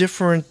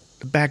different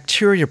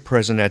bacteria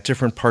present at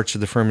different parts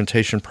of the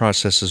fermentation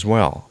process as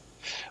well?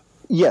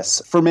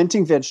 Yes,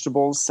 fermenting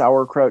vegetables,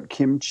 sauerkraut,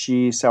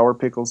 kimchi, sour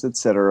pickles,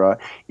 etc.,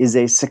 is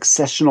a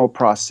successional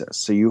process.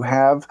 So you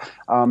have,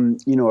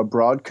 a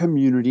broad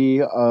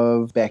community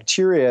of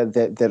bacteria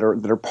that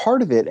are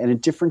part of it, and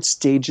at different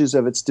stages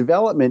of its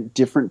development,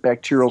 different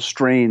bacterial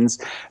strains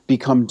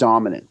become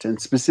dominant. And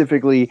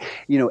specifically,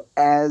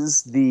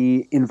 as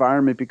the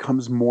environment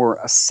becomes more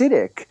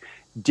acidic,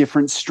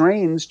 different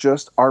strains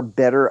just are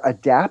better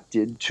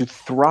adapted to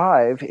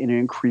thrive in an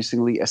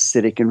increasingly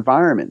acidic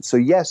environment. So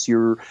yes,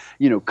 your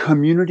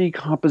community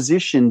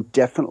composition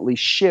definitely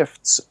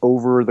shifts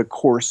over the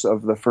course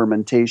of the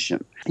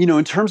fermentation.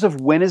 In terms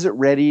of when is it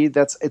ready,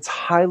 it's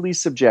highly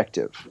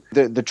subjective.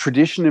 The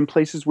tradition in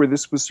places where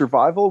this was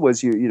survival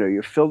was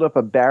you filled up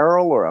a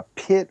barrel or a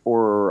pit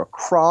or a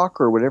crock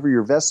or whatever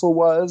your vessel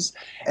was,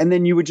 and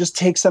then you would just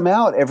take some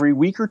out every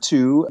week or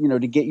two,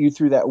 to get you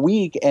through that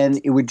week, and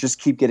it would just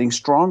keep getting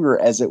stronger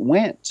as it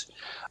went.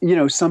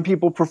 Some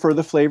people prefer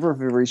the flavor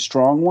of a very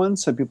strong one.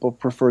 Some people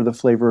prefer the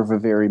flavor of a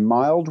very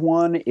mild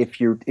one. If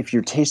you're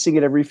tasting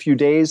it every few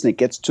days and it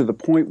gets to the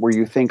point where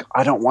you think,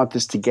 I don't want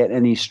this to get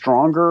any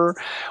stronger,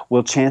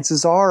 well,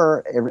 chances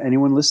are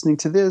anyone listening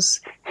to this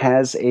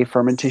has a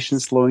fermentation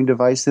slowing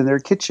device in their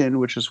kitchen,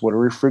 which is what a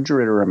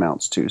refrigerator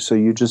amounts to. So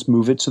you just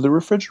move it to the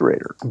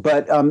refrigerator.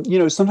 But,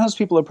 sometimes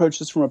people approach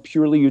this from a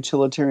purely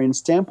utilitarian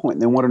standpoint.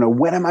 And they want to know,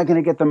 when am I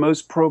going to get the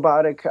most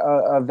probiotic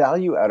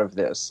value out of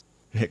this?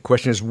 The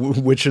question is,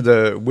 which of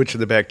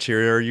the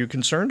bacteria are you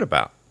concerned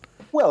about?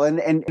 Well,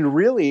 and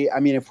really,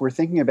 if we're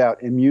thinking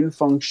about immune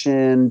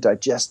function,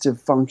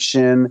 digestive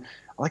function,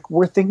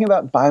 we're thinking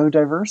about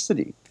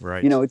biodiversity.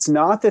 Right. It's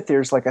not that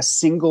there's a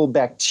single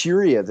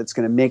bacteria that's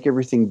going to make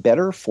everything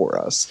better for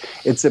us.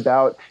 It's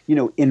about,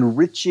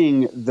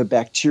 enriching the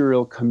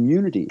bacterial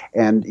community.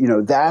 And,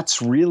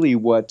 that's really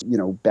what,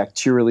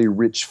 bacterially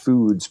rich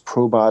foods,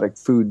 probiotic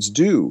foods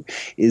do,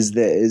 is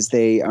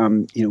they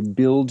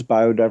build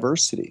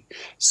biodiversity.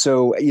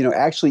 So,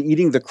 actually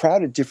eating the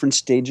kraut at different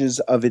stages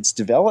of its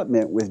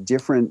development with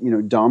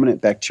different, dominant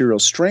bacterial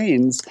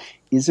strains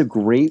is a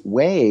great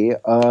way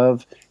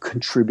of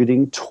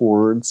contributing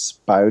towards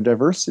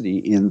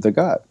biodiversity in the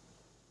gut.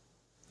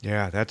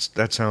 Yeah,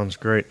 that sounds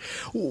great.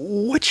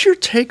 What's your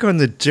take on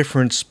the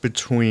difference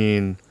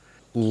between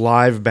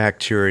live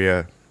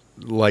bacteria,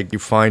 like you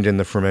find in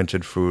the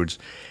fermented foods,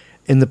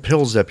 and the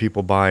pills that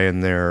people buy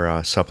in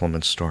their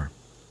supplement store?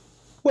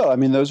 Well,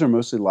 those are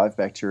mostly live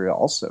bacteria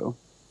also.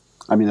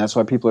 That's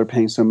why people are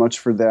paying so much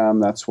for them.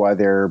 That's why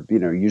they're,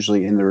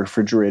 usually in the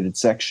refrigerated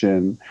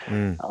section.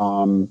 Those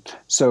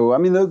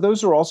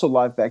are also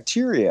live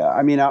bacteria.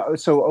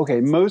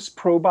 Most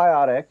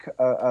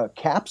probiotic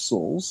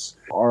capsules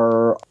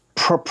are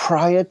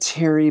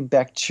proprietary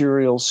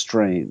bacterial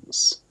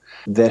strains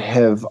that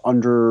have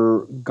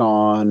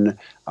undergone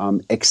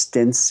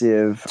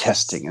extensive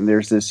testing. And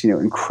there's this,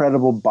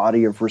 incredible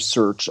body of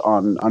research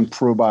on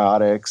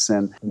probiotics,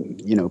 and,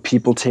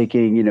 people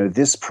taking,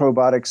 this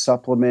probiotic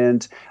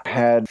supplement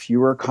had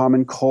fewer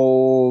common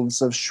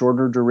colds, of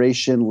shorter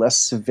duration, less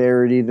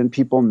severity than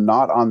people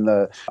not on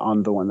the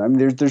one.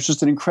 There's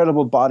just an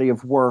incredible body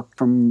of work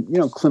from,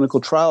 clinical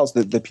trials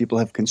that people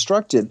have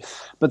constructed,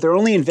 but they're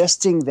only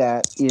investing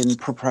that in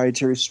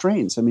proprietary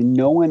strains.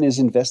 No one is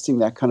investing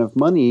that kind of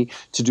money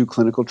to do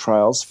clinical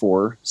trials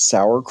for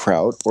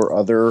sauerkraut or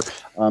other,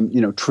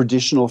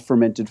 traditional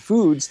fermented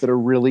foods that are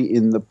really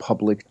in the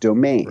public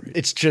domain.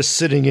 It's just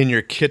sitting in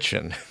your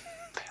kitchen.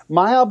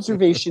 My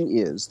observation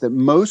is that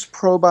most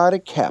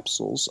probiotic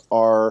capsules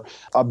are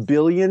 1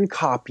 billion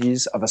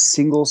copies of a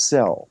single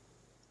cell,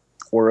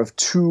 or of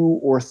 2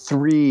 or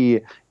 3,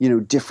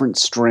 different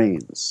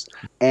strains.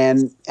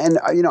 And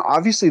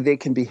obviously they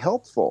can be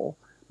helpful,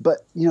 but,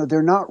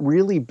 they're not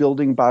really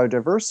building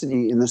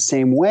biodiversity in the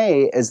same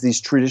way as these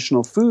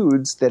traditional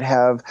foods that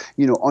have,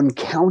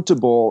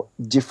 uncountable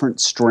different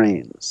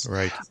strains.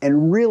 Right.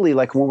 And really,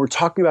 when we're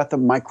talking about the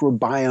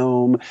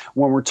microbiome,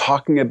 when we're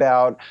talking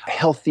about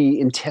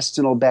healthy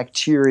intestinal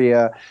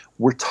bacteria,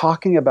 we're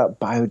talking about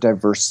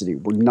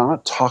biodiversity. We're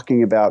not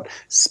talking about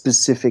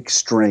specific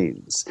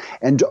strains.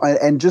 And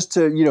just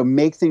to,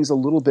 make things a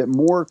little bit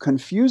more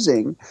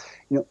confusing,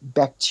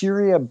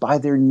 bacteria by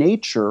their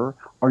nature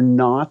are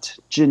not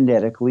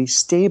genetically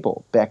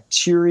stable.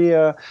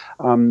 Bacterial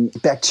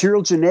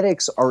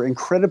genetics are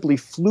incredibly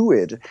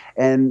fluid,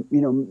 and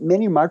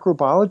many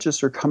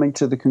microbiologists are coming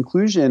to the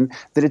conclusion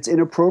that it's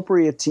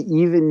inappropriate to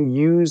even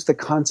use the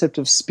concept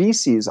of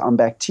species on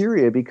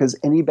bacteria, because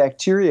any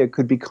bacteria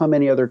could become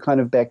any other kind kind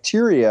of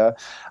bacteria,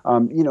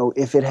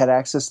 if it had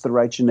access to the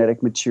right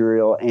genetic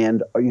material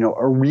and,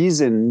 a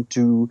reason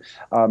to,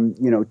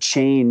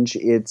 change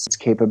its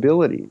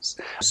capabilities.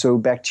 So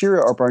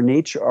bacteria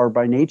are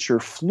by nature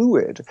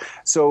fluid.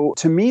 So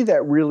to me,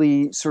 that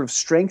really sort of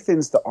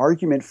strengthens the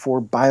argument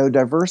for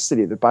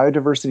biodiversity. That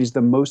biodiversity is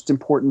the most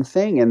important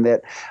thing, and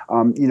that,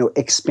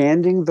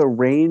 expanding the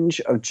range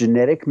of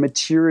genetic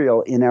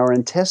material in our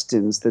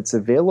intestines that's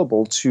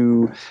available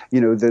to,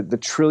 the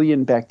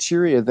trillion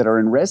bacteria that are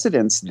in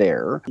residence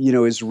there,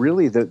 is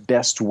really the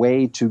best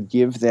way to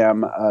give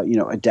them,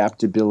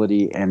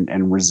 adaptability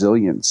and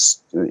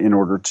resilience in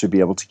order to be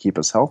able to keep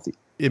us healthy.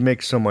 It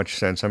makes so much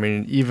sense. I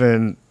mean,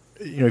 even,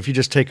 if you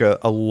just take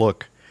a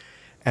look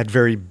at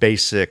very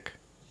basic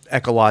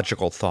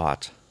ecological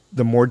thought,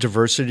 the more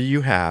diversity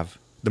you have,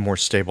 the more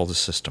stable the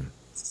system.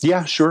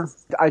 Yeah, sure.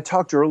 I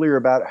talked earlier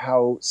about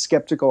how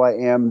skeptical I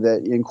am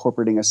that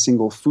incorporating a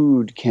single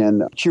food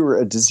can cure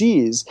a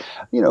disease,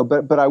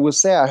 but I will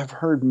say I have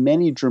heard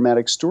many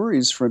dramatic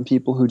stories from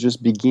people who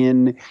just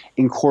begin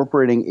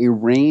incorporating a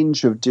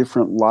range of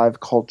different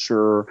live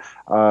culture,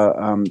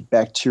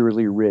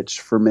 bacterially rich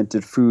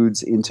fermented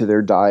foods into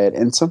their diet.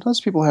 And sometimes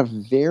people have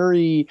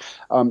very,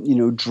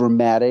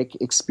 dramatic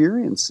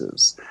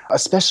experiences,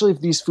 especially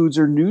if these foods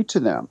are new to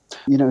them.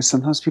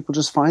 Sometimes people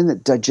just find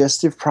that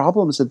digestive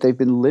problems that they've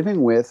been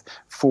living with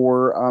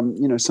for,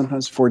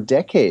 sometimes for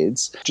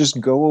decades, just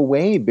go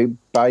away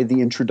by the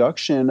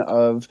introduction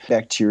of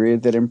bacteria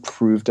that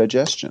improve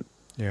digestion.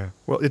 Yeah.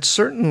 Well, it's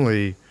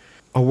certainly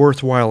a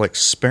worthwhile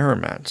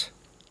experiment,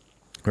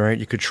 right?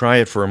 You could try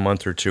it for a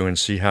month or two and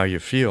see how you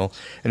feel.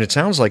 And it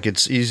sounds like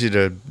it's easy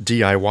to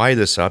DIY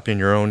this up in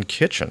your own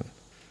kitchen.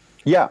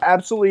 Yeah,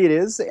 absolutely it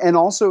is. And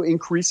also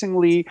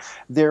increasingly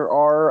there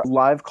are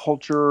live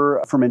culture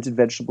fermented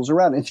vegetables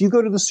around. If you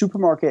go to the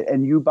supermarket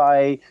and you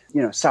buy,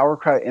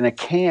 sauerkraut in a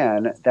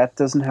can, that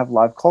doesn't have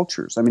live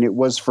cultures. I mean, it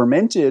was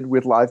fermented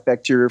with live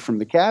bacteria from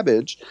the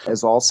cabbage,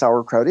 as all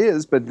sauerkraut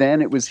is, but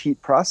then it was heat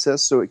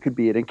processed so it could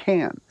be in a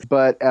can.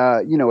 But,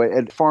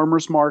 at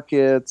farmers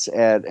markets,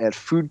 at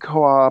food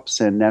co-ops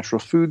and natural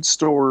food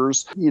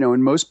stores,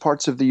 in most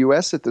parts of the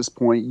U.S. at this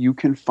point, you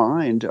can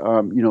find,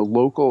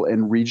 local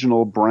and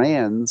regional brands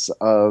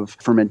of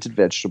fermented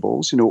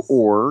vegetables,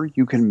 or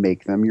you can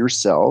make them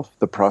yourself.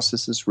 The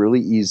process is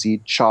really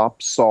easy.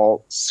 Chop,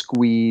 salt,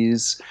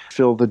 squeeze,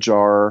 fill the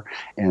jar,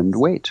 and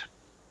wait.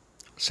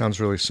 Sounds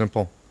really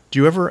simple. Do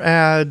you ever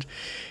add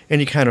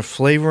any kind of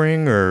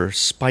flavoring or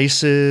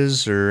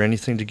spices or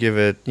anything to give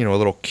it, a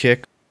little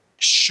kick?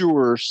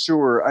 Sure.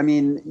 I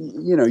mean,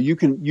 you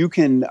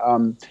can,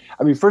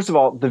 first of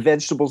all, the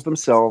vegetables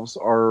themselves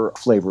are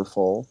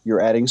flavorful.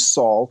 You're adding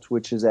salt,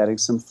 which is adding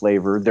some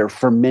flavor. They're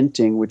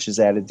fermenting, which is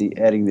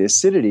adding the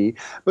acidity.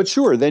 But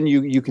sure, then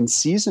you can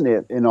season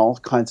it in all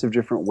kinds of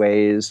different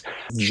ways.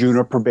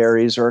 Juniper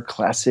berries are a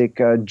classic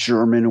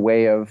German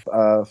way of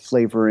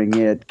flavoring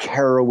it.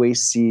 Caraway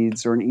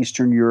seeds are an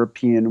Eastern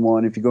European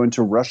one. If you go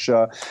into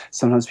Russia,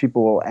 sometimes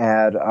people will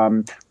add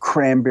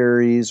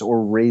cranberries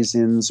or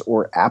raisins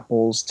or apples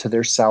to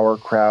their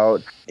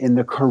sauerkraut. In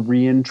the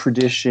Korean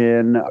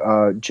tradition,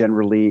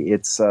 generally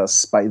it's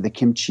the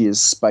kimchi is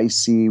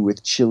spicy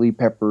with chili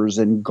peppers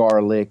and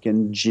garlic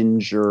and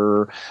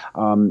ginger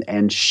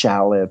and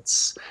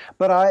shallots.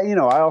 But I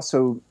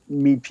also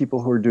meet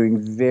people who are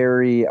doing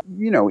very,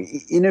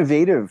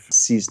 innovative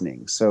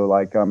seasonings. So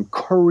like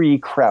curry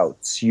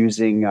krauts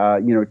using,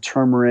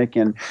 turmeric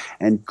and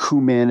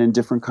cumin and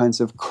different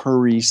kinds of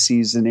curry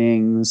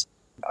seasonings.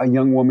 A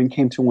young woman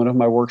came to one of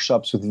my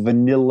workshops with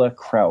vanilla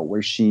kraut,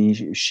 where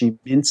she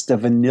minced a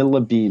vanilla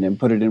bean and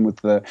put it in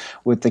with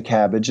the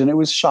cabbage, and it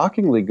was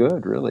shockingly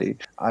good, really.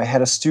 I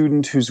had a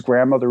student whose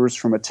grandmother was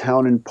from a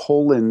town in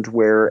Poland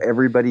where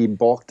everybody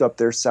bulked up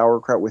their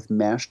sauerkraut with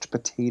mashed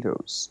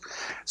potatoes.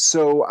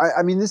 So,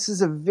 this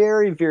is a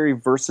very, very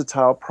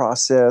versatile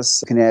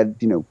process. You can add,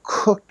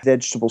 cooked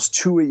vegetables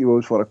to it. You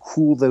always want to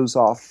cool those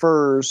off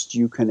first.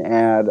 You can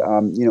add,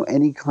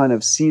 any kind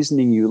of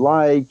seasoning you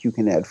like. You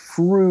can add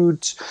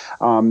fruit.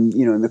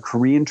 In the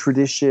Korean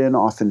tradition,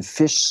 often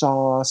fish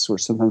sauce or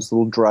sometimes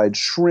little dried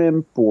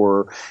shrimp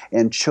or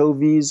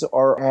anchovies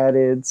are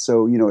added.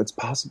 So, it's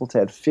possible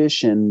to add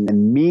fish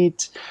and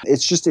meat.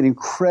 It's just an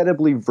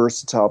incredibly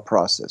versatile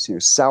process.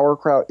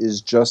 Sauerkraut is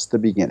just the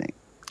beginning.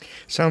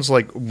 Sounds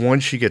like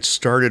once you get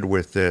started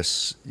with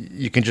this,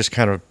 you can just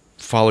kind of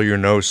follow your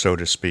nose, so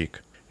to speak,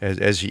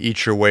 as you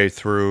eat your way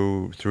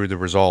through the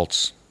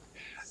results.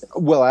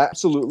 Well,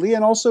 absolutely.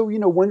 And also,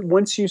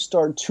 once you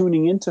start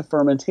tuning into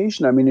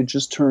fermentation, it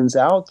just turns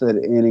out that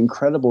an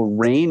incredible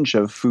range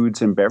of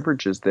foods and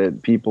beverages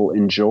that people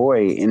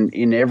enjoy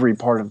in every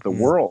part of the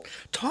world.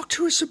 Talk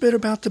to us a bit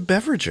about the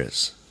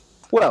beverages.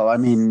 Well,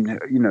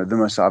 the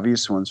most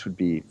obvious ones would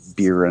be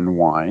beer and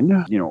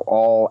wine.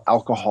 All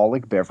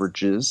alcoholic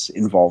beverages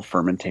involve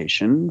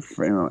fermentation.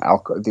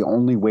 The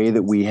only way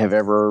that we have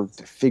ever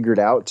figured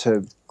out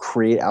to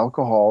create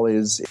alcohol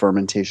is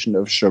fermentation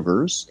of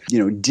sugars.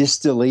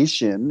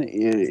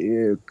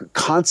 Distillation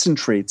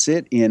concentrates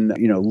it in,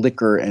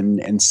 liquor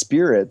and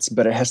spirits,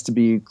 but it has to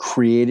be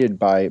created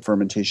by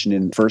fermentation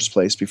in the first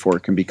place before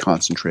it can be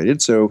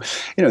concentrated. So,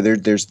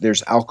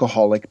 there's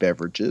alcoholic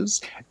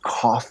beverages.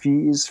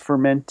 Coffee is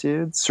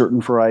fermented.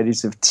 Certain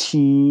varieties of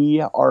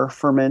tea are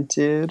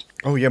fermented.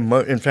 Oh, yeah.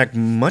 In fact,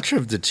 much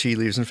of the tea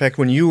leaves. In fact,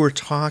 when you were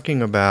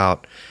talking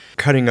about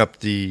cutting up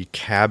the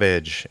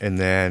cabbage and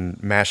then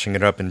mashing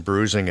it up and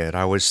bruising it,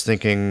 I was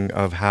thinking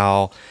of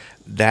how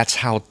that's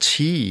how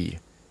tea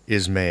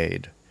is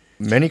made.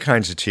 Many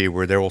kinds of tea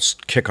where they will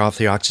kick off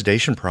the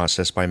oxidation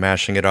process by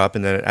mashing it up,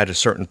 and then at a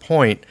certain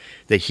point,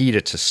 they heat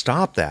it to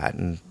stop that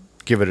and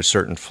give it a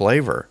certain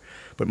flavor.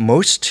 But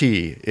most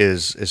tea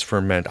is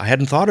fermented. I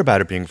hadn't thought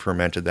about it being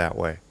fermented that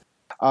way.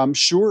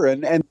 Sure,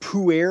 and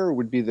pu'er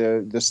would be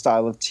the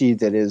style of tea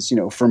that is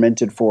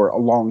fermented for a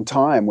long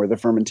time, where the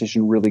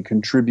fermentation really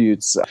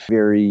contributes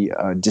very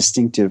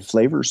distinctive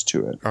flavors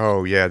to it.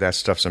 Oh yeah, that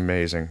stuff's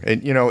amazing,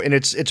 and and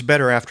it's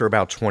better after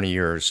about 20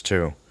 years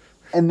too.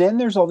 And then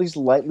there's all these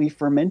lightly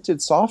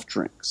fermented soft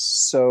drinks.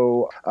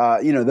 So,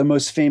 the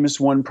most famous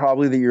one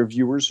probably that your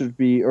viewers would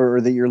be, or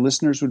that your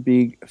listeners would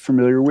be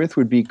familiar with,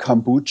 would be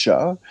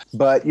kombucha.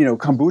 But,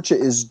 kombucha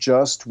is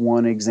just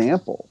one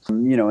example.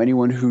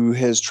 Anyone who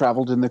has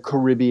traveled in the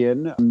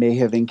Caribbean may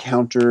have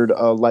encountered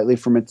a lightly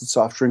fermented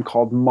soft drink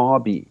called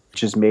mabi,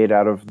 which is made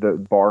out of the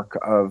bark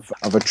of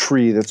a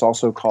tree that's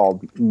also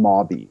called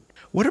mabi.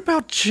 What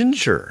about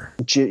ginger?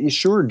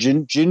 Sure,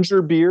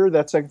 ginger beer.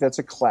 That's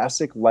a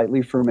classic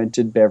lightly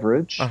fermented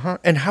beverage.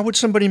 And how would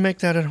somebody make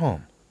that at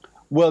home?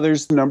 Well,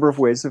 there's a number of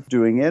ways of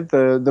doing it.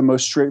 The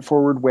most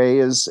straightforward way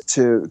is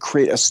to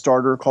create a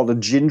starter called a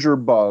ginger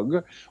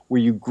bug, where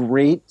you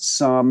grate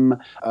some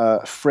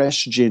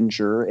fresh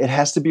ginger. It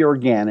has to be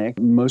organic.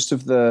 Most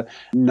of the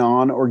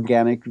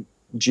non-organic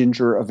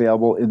ginger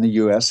available in the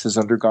U.S. has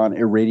undergone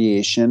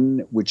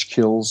irradiation, which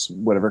kills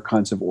whatever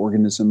kinds of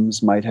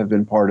organisms might have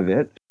been part of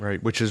it.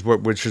 Right, which is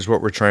what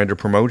we're trying to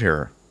promote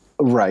here.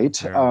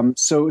 Right. Yeah.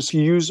 So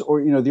use,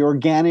 the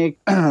organic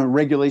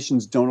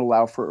regulations don't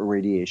allow for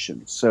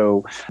irradiation.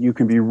 So you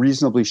can be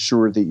reasonably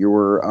sure that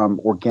your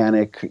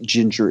organic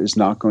ginger is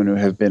not going to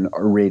have been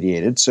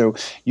irradiated. So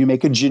you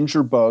make a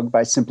ginger bug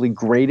by simply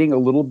grating a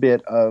little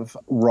bit of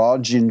raw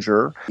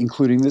ginger,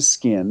 including the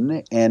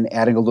skin, and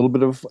adding a little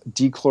bit of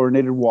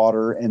dechlorinated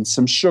water and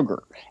some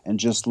sugar, and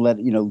just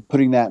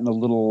putting that in a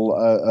little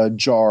a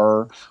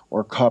jar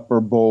or cup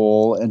or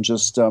bowl, and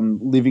just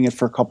leaving it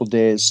for a couple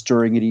days,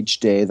 stirring it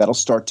each day. That'll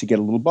start to get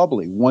a little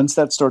bubbly. Once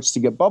that starts to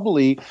get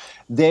bubbly,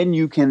 then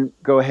you can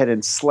go ahead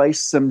and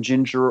slice some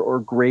ginger or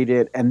grate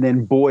it and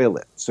then boil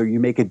it. So you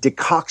make a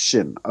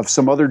decoction of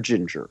some other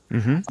ginger.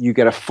 Mm-hmm. You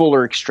get a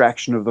fuller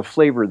extraction of the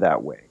flavor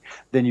that way.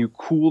 Then you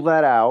cool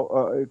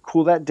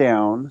that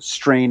down,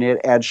 strain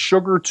it, add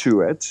sugar to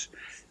it,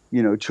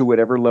 to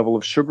whatever level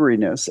of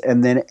sugariness,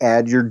 and then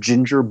add your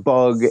ginger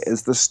bug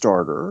as the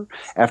starter.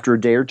 After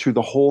a day or two,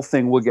 the whole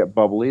thing will get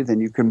bubbly. Then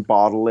you can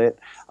bottle it,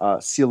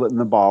 seal it in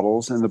the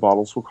bottles, and the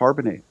bottles will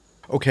carbonate.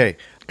 Okay,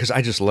 because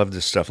I just love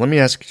this stuff. Let me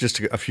ask just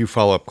a few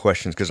follow-up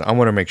questions, because I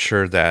want to make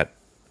sure that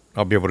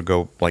I'll be able to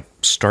go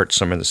start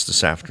some of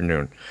this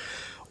afternoon.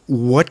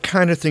 What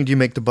kind of thing do you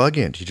make the bug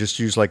in? Do you just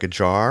use like a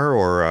jar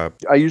or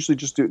I usually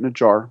just do it in a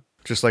jar.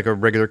 Just like a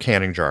regular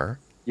canning jar?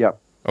 Yep.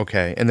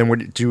 Okay, and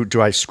then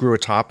do I screw a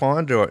top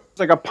on? It's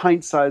like a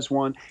pint-sized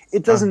one.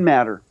 It doesn't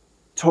matter.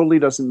 Totally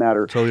doesn't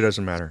matter. Totally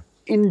doesn't matter.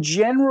 In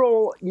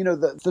general,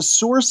 the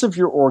source of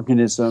your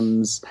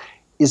organisms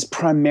is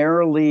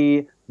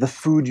primarily the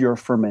food you're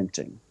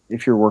fermenting.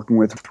 If you're working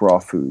with raw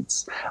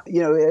foods,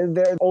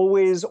 there are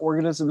always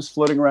organisms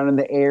floating around in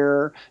the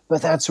air,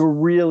 but that's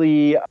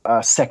really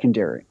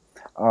secondary.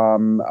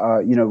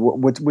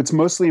 What's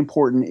mostly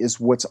important is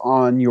what's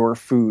on your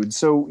food.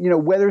 So,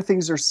 whether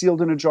things are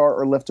sealed in a jar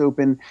or left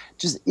open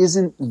just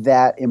isn't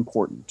that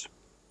important.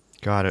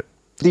 Got it.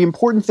 The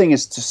important thing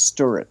is to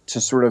stir it,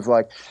 to sort of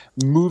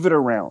move it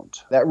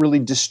around. That really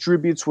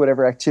distributes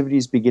whatever activity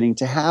is beginning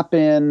to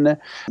happen.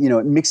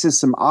 It mixes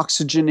some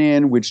oxygen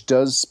in, which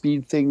does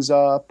speed things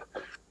up.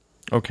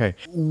 Okay.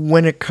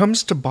 When it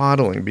comes to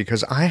bottling,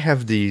 because I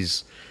have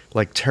these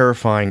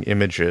terrifying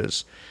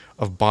images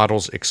of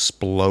bottles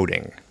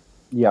exploding.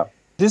 Yeah.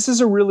 This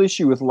is a real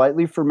issue with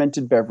lightly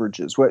fermented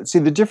beverages. See,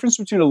 the difference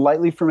between a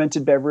lightly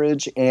fermented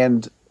beverage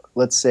and,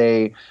 let's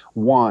say,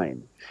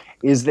 wine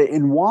is that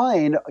in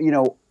wine,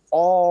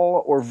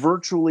 all or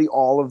virtually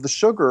all of the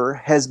sugar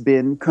has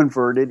been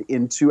converted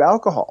into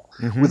alcohol.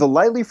 Mm-hmm. With a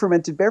lightly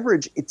fermented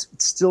beverage, it's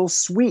still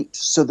sweet.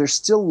 So there's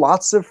still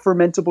lots of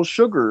fermentable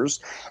sugars.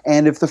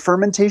 And if the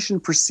fermentation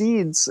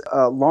proceeds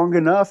long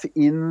enough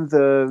in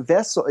the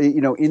vessel,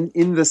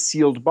 in the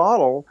sealed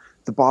bottle,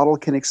 the bottle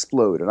can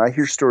explode. And I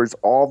hear stories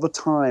all the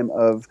time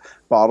of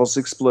bottles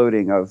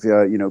exploding, of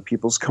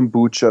people's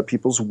kombucha,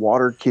 people's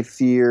water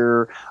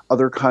kefir,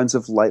 other kinds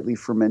of lightly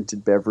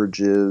fermented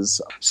beverages.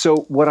 So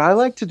what I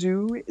like to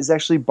do is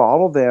actually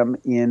bottle them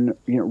in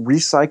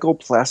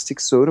recycled plastic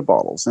soda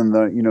bottles. And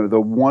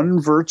the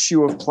one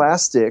virtue of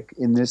plastic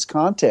in this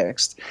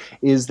context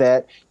is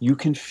that you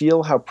can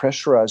feel how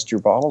pressurized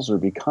your bottles are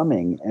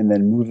becoming, and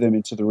then move them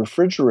into the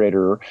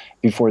refrigerator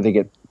before they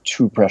get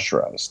too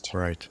pressurized.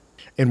 Right.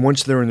 And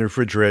once they're in the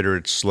refrigerator,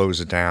 it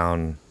slows it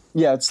down.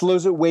 Yeah, it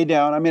slows it way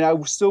down. I mean, I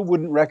still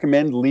wouldn't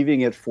recommend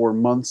leaving it for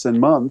months and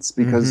months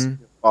because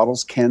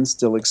bottles can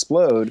still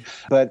explode.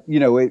 But,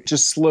 it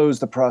just slows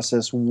the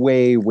process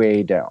way,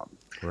 way down.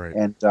 Right.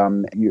 And,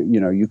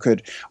 you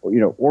could,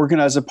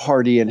 organize a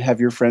party and have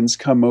your friends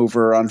come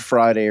over on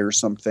Friday or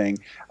something,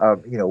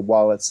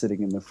 while it's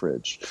sitting in the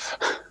fridge.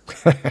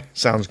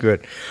 Sounds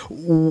good.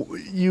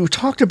 You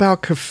talked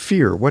about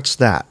kefir. What's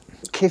that?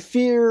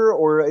 Kefir,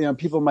 or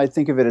people might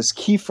think of it as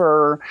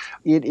kefir.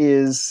 It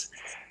is,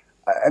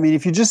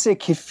 if you just say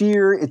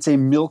kefir, it's a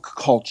milk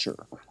culture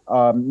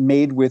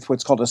made with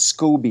what's called a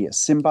SCOBY, a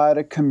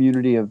symbiotic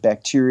community of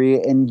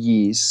bacteria and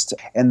yeast.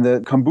 And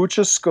the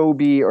kombucha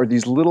SCOBY are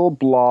these little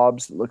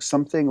blobs that look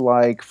something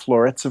like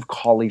florets of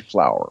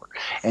cauliflower.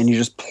 And you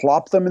just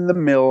plop them in the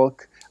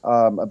milk.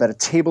 About a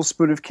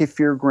tablespoon of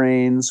kefir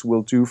grains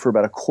will do for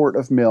about a quart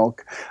of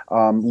milk.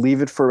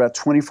 Leave it for about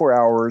 24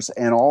 hours,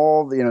 and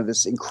all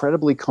this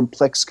incredibly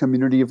complex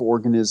community of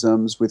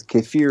organisms. With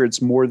kefir,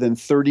 it's more than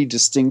 30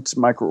 distinct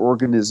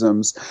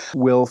microorganisms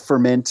will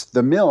ferment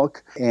the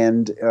milk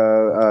and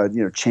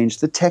change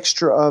the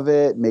texture of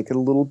it, make it a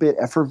little bit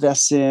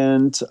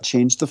effervescent,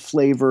 change the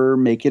flavor,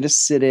 make it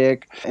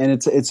acidic, and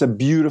it's a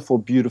beautiful,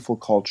 beautiful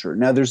culture.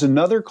 Now, there's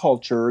another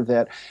culture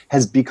that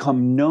has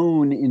become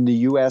known in the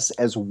U.S.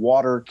 as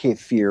water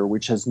kefir,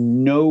 which has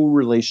no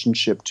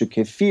relationship to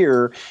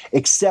kefir,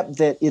 except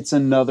that it's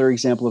another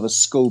example of a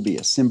SCOBY,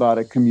 a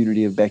symbiotic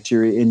community of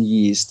bacteria and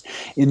yeast.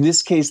 In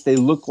this case, they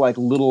look like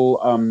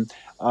little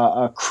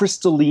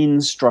crystalline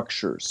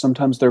structures.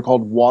 Sometimes they're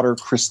called water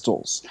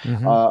crystals.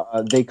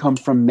 They come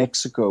from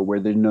Mexico,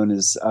 where they're known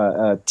as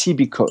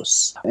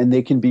tibicos, and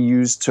they can be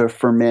used to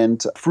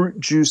ferment fruit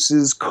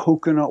juices,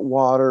 coconut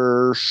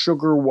water,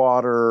 sugar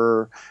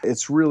water.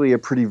 It's really a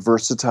pretty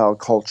versatile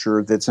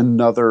culture that's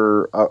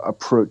another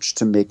approach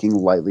to making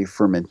lightly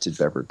fermented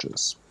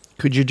beverages.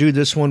 Could you do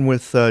this one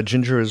with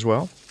ginger as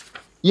well?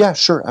 Yeah,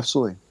 sure,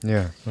 absolutely.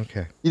 Yeah,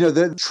 okay.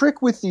 The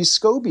trick with these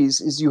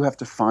SCOBYs is you have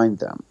to find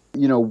them.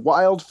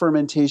 Wild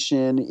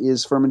fermentation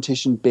is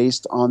fermentation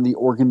based on the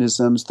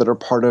organisms that are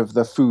part of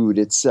the food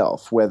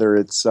itself, whether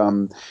it's,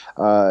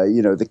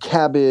 the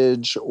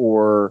cabbage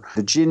or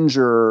the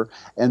ginger.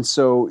 And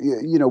so,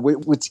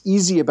 what's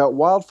easy about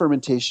wild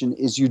fermentation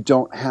is you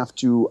don't have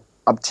to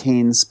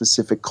obtain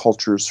specific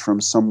cultures from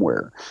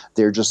somewhere.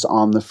 They're just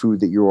on the food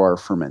that you are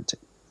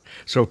fermenting.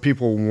 So if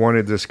people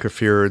wanted this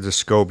kefir, the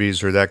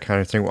SCOBYs, or that kind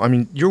of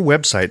thing, your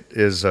website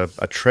is a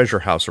treasure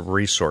house of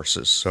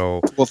resources.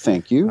 So, well,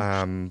 thank you.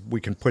 We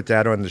can put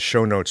that on the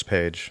show notes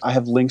page. I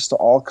have links to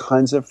all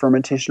kinds of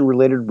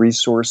fermentation-related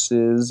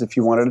resources. If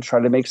you wanted to try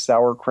to make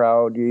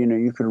sauerkraut,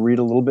 you could read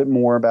a little bit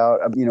more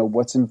about,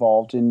 what's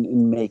involved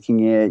in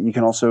making it. You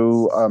can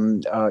also,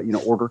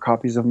 order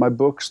copies of my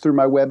books through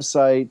my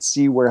website,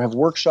 see where I have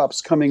workshops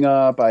coming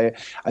up. I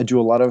do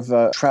a lot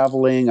of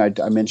traveling. I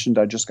mentioned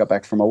I just got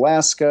back from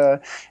Alaska.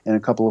 In a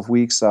couple of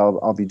weeks,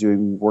 I'll be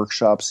doing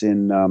workshops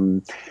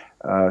in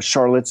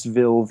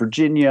Charlottesville,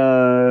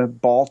 Virginia,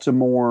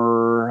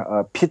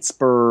 Baltimore,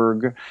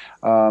 Pittsburgh.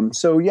 On my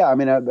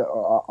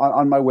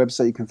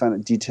website you can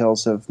find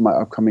details of my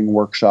upcoming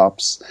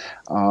workshops,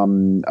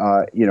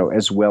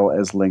 as well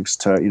as links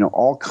to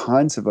all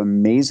kinds of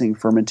amazing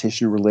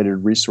fermentation-related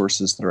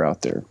resources that are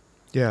out there.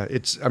 Yeah,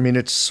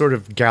 it's sort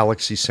of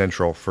Galaxy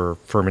Central for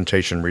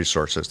fermentation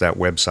resources, that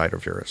website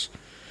of yours.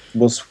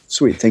 Well,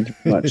 sweet. Thank you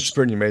very much. It's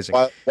pretty amazing.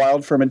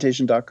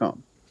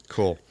 Wildfermentation.com.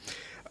 Cool.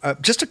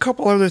 Just a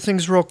couple other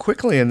things real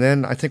quickly, and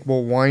then I think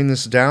we'll wind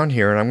this down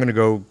here, and I'm going to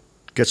go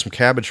get some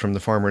cabbage from the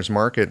farmer's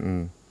market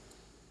and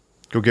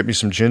go get me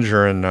some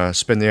ginger and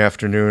spend the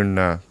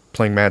afternoon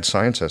playing Mad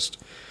Scientist.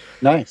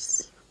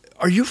 Nice.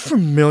 Are you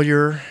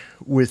familiar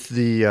with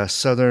the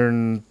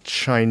southern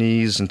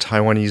Chinese and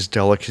Taiwanese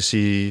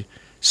delicacy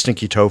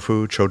stinky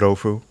tofu, chou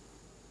tofu?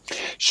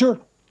 Sure.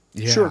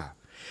 Yeah. Sure.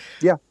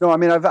 Yeah. No,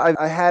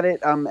 I had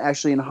it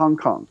actually in Hong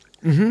Kong.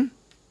 Mm-hmm.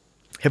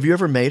 Have you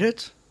ever made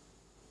it?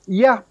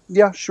 Yeah,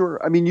 sure.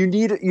 You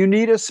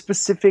need a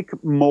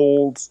specific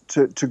mold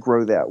to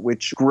grow that,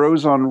 which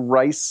grows on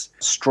rice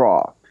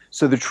straw.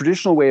 So the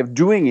traditional way of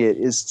doing it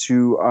is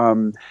to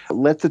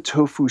let the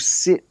tofu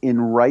sit in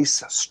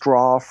rice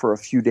straw for a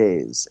few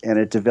days, and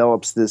it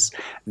develops this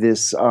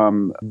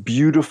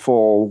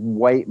beautiful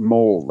white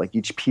mold. Like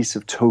each piece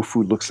of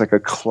tofu looks like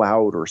a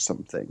cloud or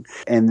something,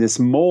 and this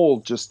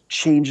mold just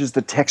changes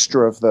the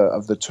texture of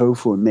the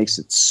tofu and makes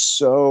it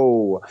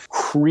so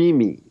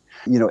creamy.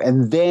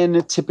 And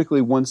then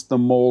typically once the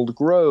mold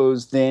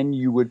grows, then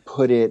you would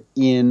put it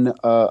in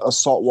a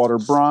saltwater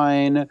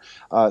brine,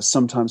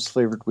 sometimes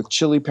flavored with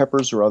chili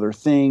peppers or other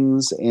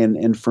things,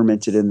 and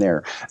ferment it in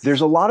there.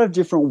 There's a lot of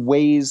different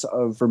ways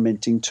of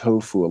fermenting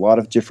tofu, a lot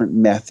of different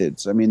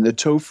methods. I mean, the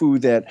tofu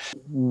that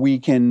we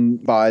can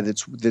buy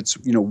that's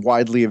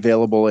widely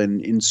available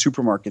in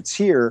supermarkets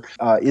here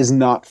is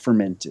not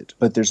fermented,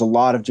 but there's a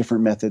lot of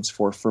different methods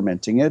for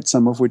fermenting it,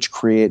 some of which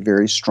create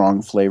very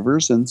strong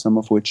flavors and some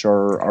of which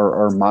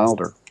are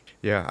milder.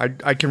 Yeah,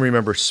 I can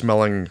remember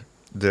smelling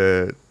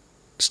the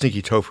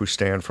Stinky Tofu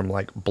stand from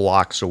like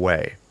blocks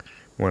away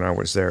when I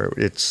was there.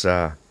 It's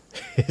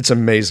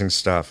amazing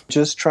stuff.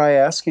 Just try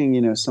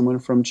asking, someone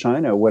from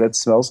China what it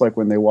smells like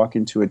when they walk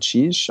into a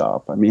cheese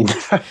shop. I mean,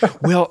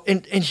 well,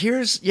 and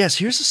here's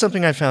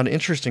something I found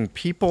interesting.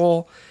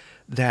 People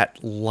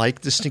that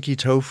like the Stinky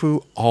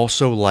Tofu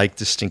also like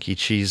the Stinky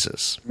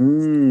cheeses.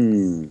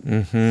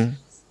 Mm-hmm.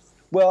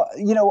 Well,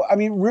 I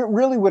mean,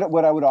 really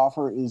what I would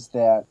offer is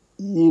that,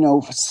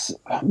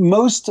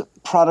 most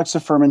products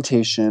of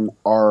fermentation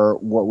are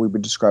what we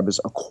would describe as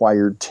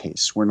acquired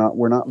tastes. We're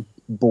not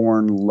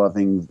born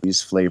loving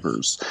these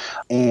flavors.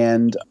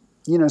 And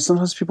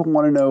sometimes people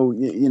want to know,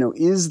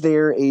 is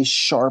there a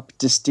sharp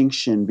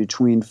distinction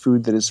between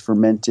food that is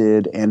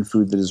fermented and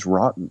food that is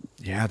rotten?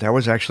 Yeah, that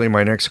was actually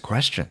my next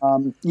question.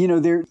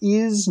 There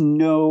is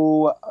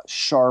no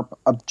sharp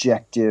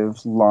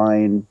objective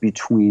line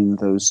between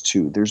those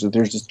two. There's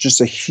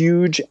just a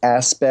huge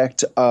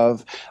aspect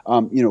of,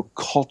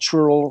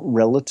 cultural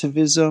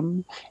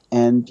relativism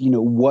and,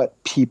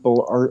 what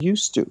people are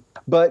used to.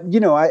 But,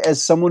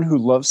 as someone who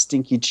loves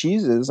stinky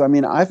cheeses, I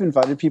mean, I've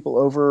invited people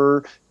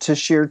over to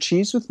share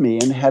cheese with me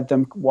and had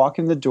them walk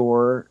in the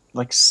door,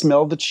 like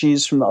smell the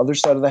cheese from the other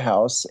side of the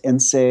house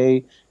and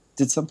say,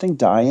 did something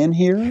die in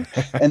here?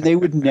 And they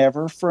would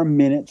never for a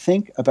minute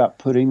think about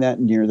putting that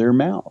near their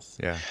mouth.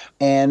 Yeah.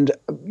 And,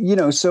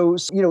 so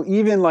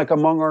even like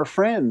among our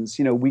friends,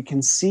 we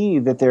can see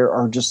that there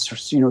are just,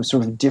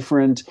 sort of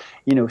different,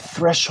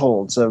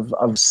 thresholds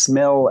of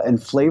smell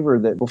and flavor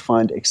that we'll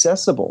find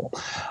accessible.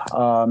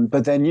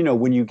 But then,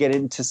 when you get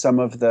into some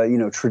of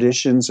the,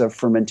 traditions of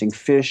fermenting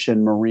fish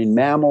and marine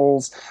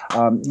mammals,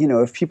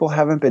 if people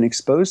haven't been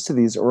exposed to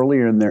these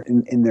earlier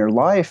in their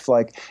life,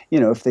 like,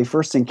 if they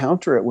first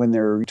encounter it when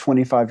they're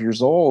 25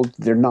 years old,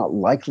 they're not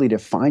likely to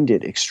find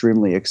it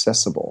extremely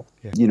accessible.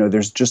 Yeah.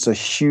 There's just a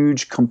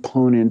huge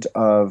component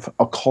of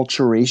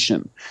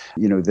acculturation,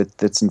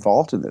 that's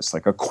involved in this,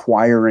 like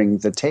acquiring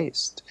the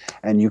taste.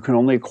 And you can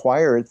only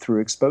acquire it through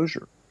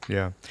exposure.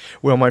 Yeah.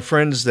 Well, my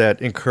friends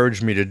that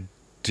encouraged me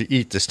to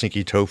eat the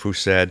Stinky Tofu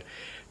said,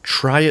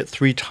 try it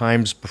 3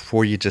 times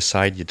before you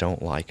decide you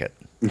don't like it.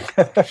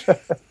 I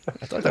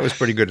thought that was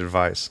pretty good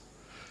advice.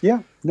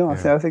 Yeah, no,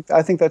 yeah.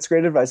 I think that's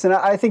great advice. And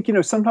I think,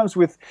 sometimes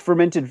with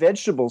fermented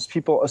vegetables,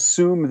 people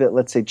assume that,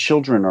 let's say,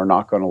 children are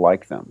not going to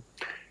like them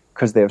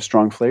because they have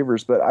strong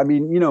flavors. But I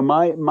mean,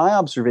 my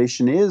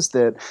observation is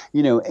that,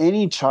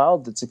 any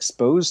child that's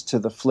exposed to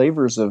the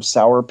flavors of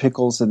sour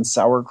pickles and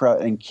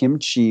sauerkraut and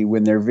kimchi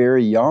when they're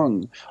very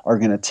young are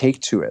going to take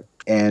to it.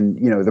 And,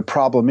 the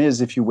problem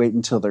is if you wait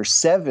until they're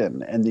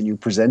 7 and then you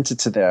present it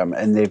to them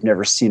and they've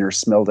never seen or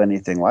smelled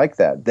anything like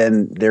that,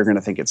 then they're going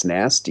to think it's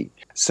nasty.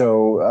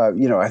 So,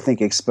 I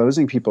think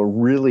exposing people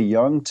really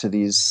young to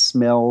these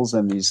smells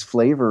and these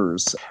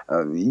flavors,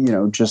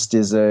 just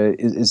is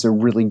a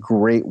really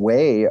great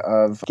way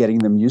of getting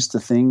them used to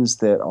things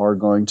that are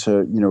going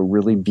to,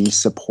 really be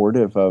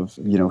supportive of,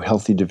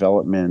 healthy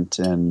development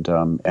and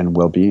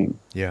well-being.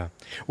 Yeah.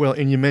 Well,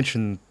 and you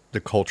mentioned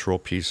the cultural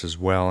piece as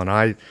well. And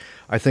I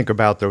think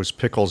about those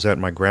pickles that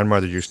my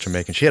grandmother used to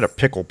make, and she had a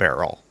pickle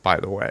barrel, by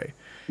the way.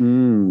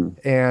 Mm.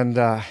 And,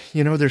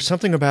 there's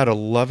something about a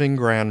loving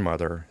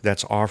grandmother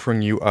that's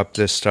offering you up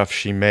this stuff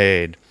she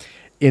made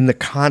in the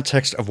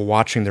context of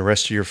watching the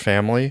rest of your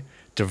family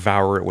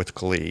devour it with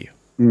glee.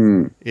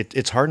 Mm.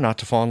 It's hard not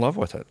to fall in love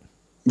with it.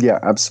 Yeah,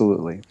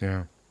 absolutely.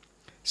 Yeah.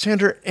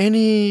 Sandra,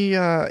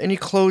 any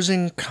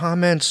closing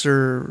comments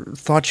or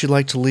thoughts you'd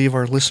like to leave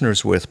our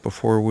listeners with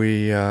before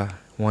we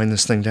wind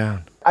this thing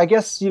down? I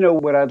guess,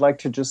 what I'd like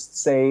to just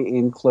say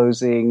in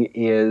closing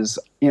is,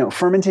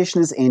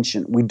 fermentation is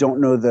ancient. We don't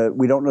know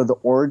the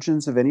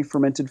origins of any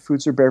fermented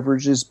foods or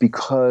beverages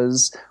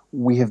because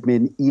we have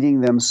been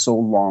eating them so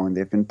long.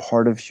 They've been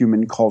part of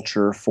human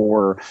culture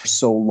for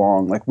so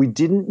long. Like, we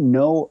didn't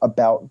know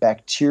about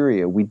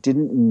bacteria. We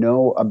didn't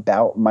know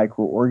about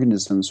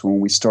microorganisms when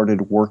we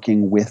started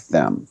working with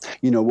them.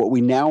 What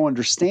we now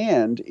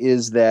understand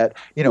is that,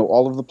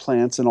 all of the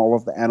plants and all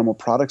of the animal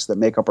products that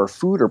make up our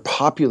food are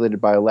populated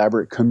by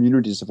elaborate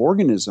communities of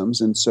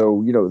organisms. And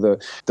so,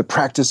 the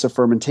practice of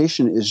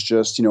fermentation is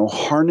just,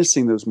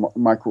 harnessing those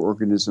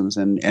microorganisms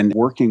and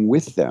working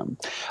with them.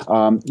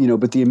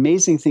 But the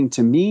amazing thing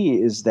to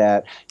me is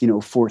that,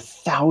 for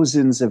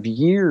thousands of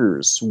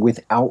years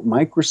without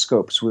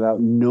microscopes, without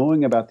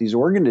knowing about these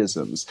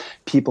organisms,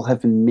 people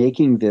have been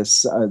making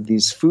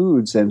these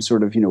foods and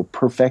sort of,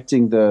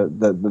 perfecting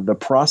the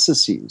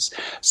processes.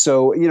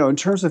 So, in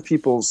terms of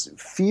people's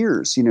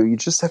fears, you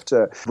just have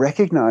to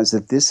recognize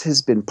that this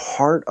has been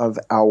part of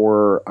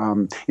our,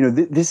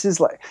 this is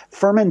like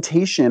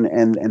fermentation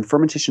and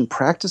fermentation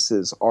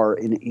practices are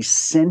an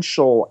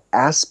essential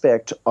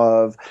aspect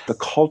of the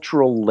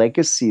cultural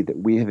legacy that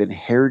we have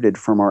inherited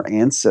from our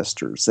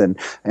ancestors.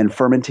 And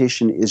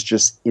fermentation is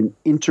just an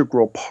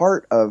integral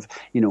part of,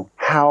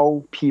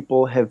 how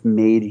people have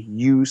made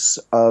use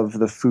of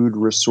the food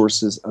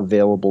resources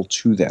available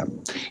to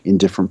them in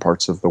different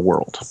parts of the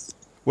world.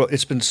 Well,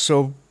 it's been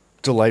so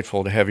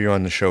delightful to have you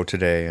on the show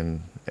today,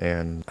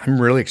 and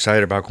I'm really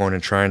excited about going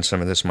and trying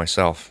some of this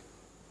myself.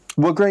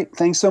 Well, great.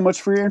 Thanks so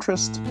much for your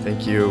interest.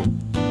 Thank you.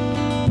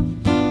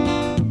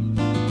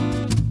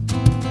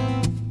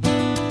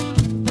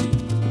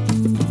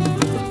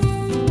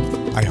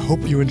 I hope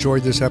you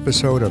enjoyed this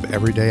episode of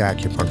Everyday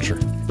Acupuncture.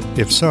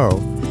 If so,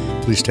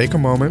 please take a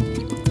moment,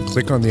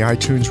 click on the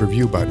iTunes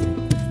review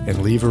button,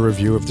 and leave a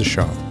review of the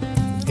show.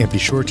 And be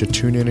sure to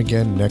tune in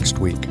again next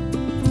week.